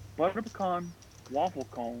butter pecan waffle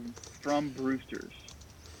cone from Brewster's.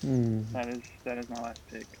 That is my last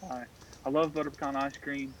pick. I love butter pecan ice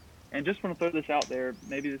cream, and just want to throw this out there.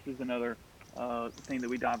 Maybe this is another thing that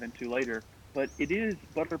we dive into later, but it is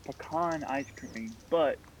butter pecan ice cream,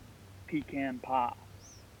 but pecan pie.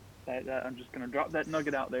 I'm just gonna drop that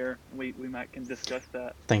nugget out there. We might can discuss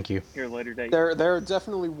that Thank you. here at a later date. There are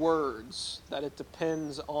definitely words that it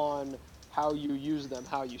depends on how you use them,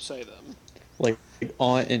 how you say them. Like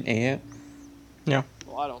aunt and aunt. Well,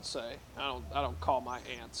 I don't call my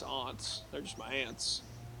aunts aunts. They're just my aunts.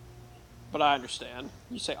 But I understand.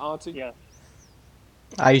 You say auntie? Yes,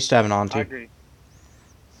 I used to have an I auntie. agree.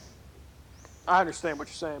 I understand what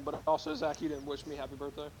you're saying, but also, Zach, you didn't wish me happy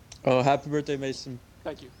birthday. Oh, happy birthday, Mason.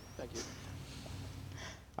 Thank you. Thank you.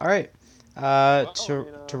 All right.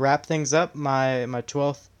 To wrap things up, my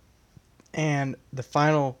 12th and the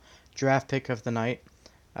final draft pick of the night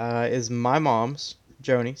is my mom's,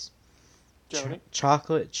 Joni's, Joni?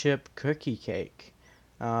 chocolate chip cookie cake.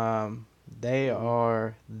 They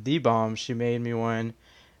are the bomb. She made me one.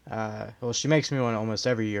 Well, she makes me one almost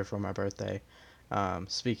every year for my birthday.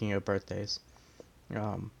 Speaking of birthdays,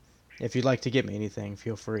 if you'd like to get me anything,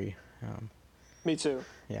 feel free. Me too.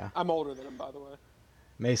 Yeah. I'm older than him, by the way.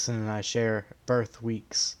 Mason and I share birth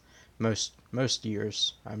weeks most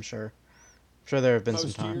years, I'm sure. I'm sure there have been some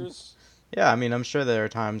Most times. years. Yeah, I mean, I'm sure there are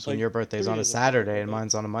times when Like, your birthday's 3 on a days apart, Saturday and but-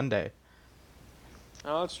 mine's on a Monday.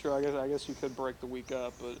 Oh, that's true. I guess you could break the week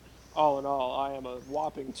up, but all in all, I am a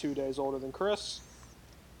whopping 2 days older than Chris.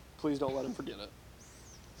 Please don't let him forget it.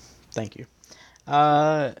 Thank you.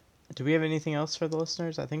 Do we have anything else for the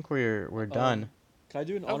listeners? I think we're done. Can I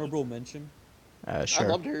do an honorable mention? Sure. I'd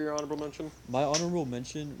love to hear your honorable mention. My honorable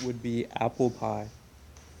mention would be apple pie.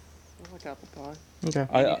 I like apple pie. Okay.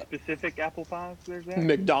 Any specific apple pies there's that?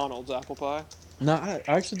 McDonald's apple pie. No, I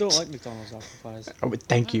actually don't like McDonald's apple pies. Oh,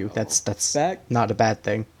 thank you. That's Back not a bad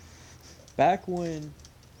thing. back when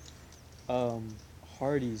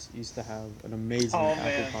Hardee's used to have an amazing Oh, apple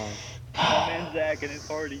man. pie. Oh man, Zach and his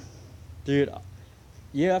party. Dude,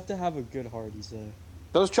 you have to have a good Hardee's though.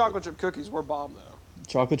 Those chocolate chip cookies were bomb, though.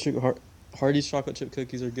 Hardee's chocolate chip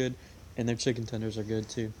cookies are good, and their chicken tenders are good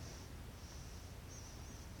too.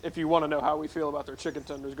 If you want to know how we feel about their chicken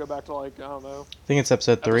tenders, go back to I don't know, I think it's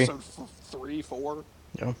episode 3. episode 3, 4.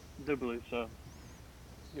 I do believe so.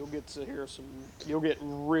 You'll get to hear you'll get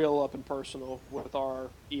real up and personal with our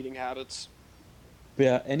eating habits. But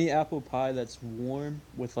yeah, any apple pie that's warm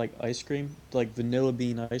with ice cream, like vanilla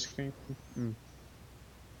bean ice cream.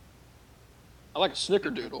 I like a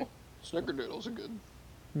snickerdoodle. Snickerdoodle's a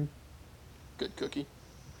good cookie.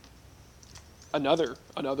 Another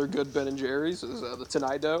good Ben and Jerry's is the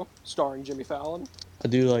Tonight Dough, starring Jimmy Fallon. I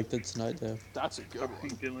do like that tonight though. That's a good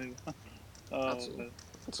one.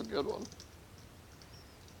 That's a good one.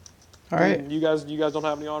 All right. You guys don't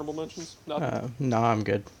have any honorable mentions? Nothing. No, I'm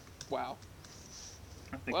good. Wow.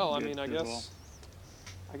 Well, I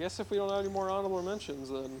guess if we don't have any more honorable mentions,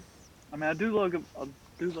 then I do love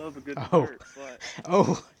a good dessert, but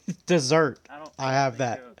Oh, dessert. I have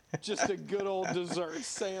think that. just a good old dessert.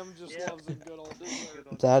 Sam just loves a good old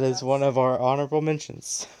dessert. That is one of our honorable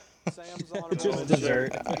mentions. Sam's honorable Just mention.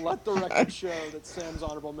 dessert. Let the record show that Sam's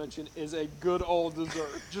honorable mention is a good old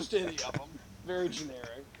dessert. Just any of them. Very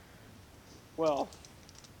generic. Well,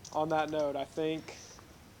 on that note, I think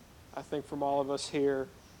from all of us here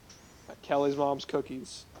at Kelly's Mom's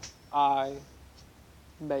Cookies, I,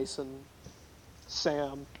 Mason,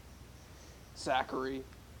 Sam, Zachary,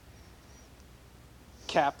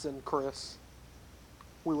 Captain Chris,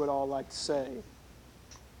 we would all like to say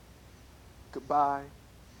goodbye,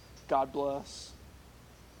 God bless,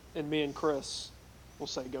 and me and Chris will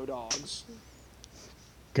say go Dogs.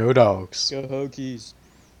 Go Dogs. Go Hokies.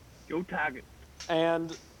 Go Tigers.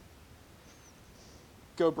 And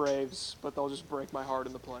go Braves, but they'll just break my heart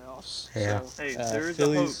in the playoffs. Yeah. So, Hey, there is a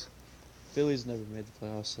hope. Phillies never made the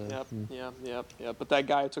playoffs. So. Yep. But that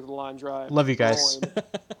guy who took the line drive. Love you guys.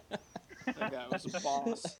 That guy was a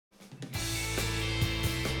boss.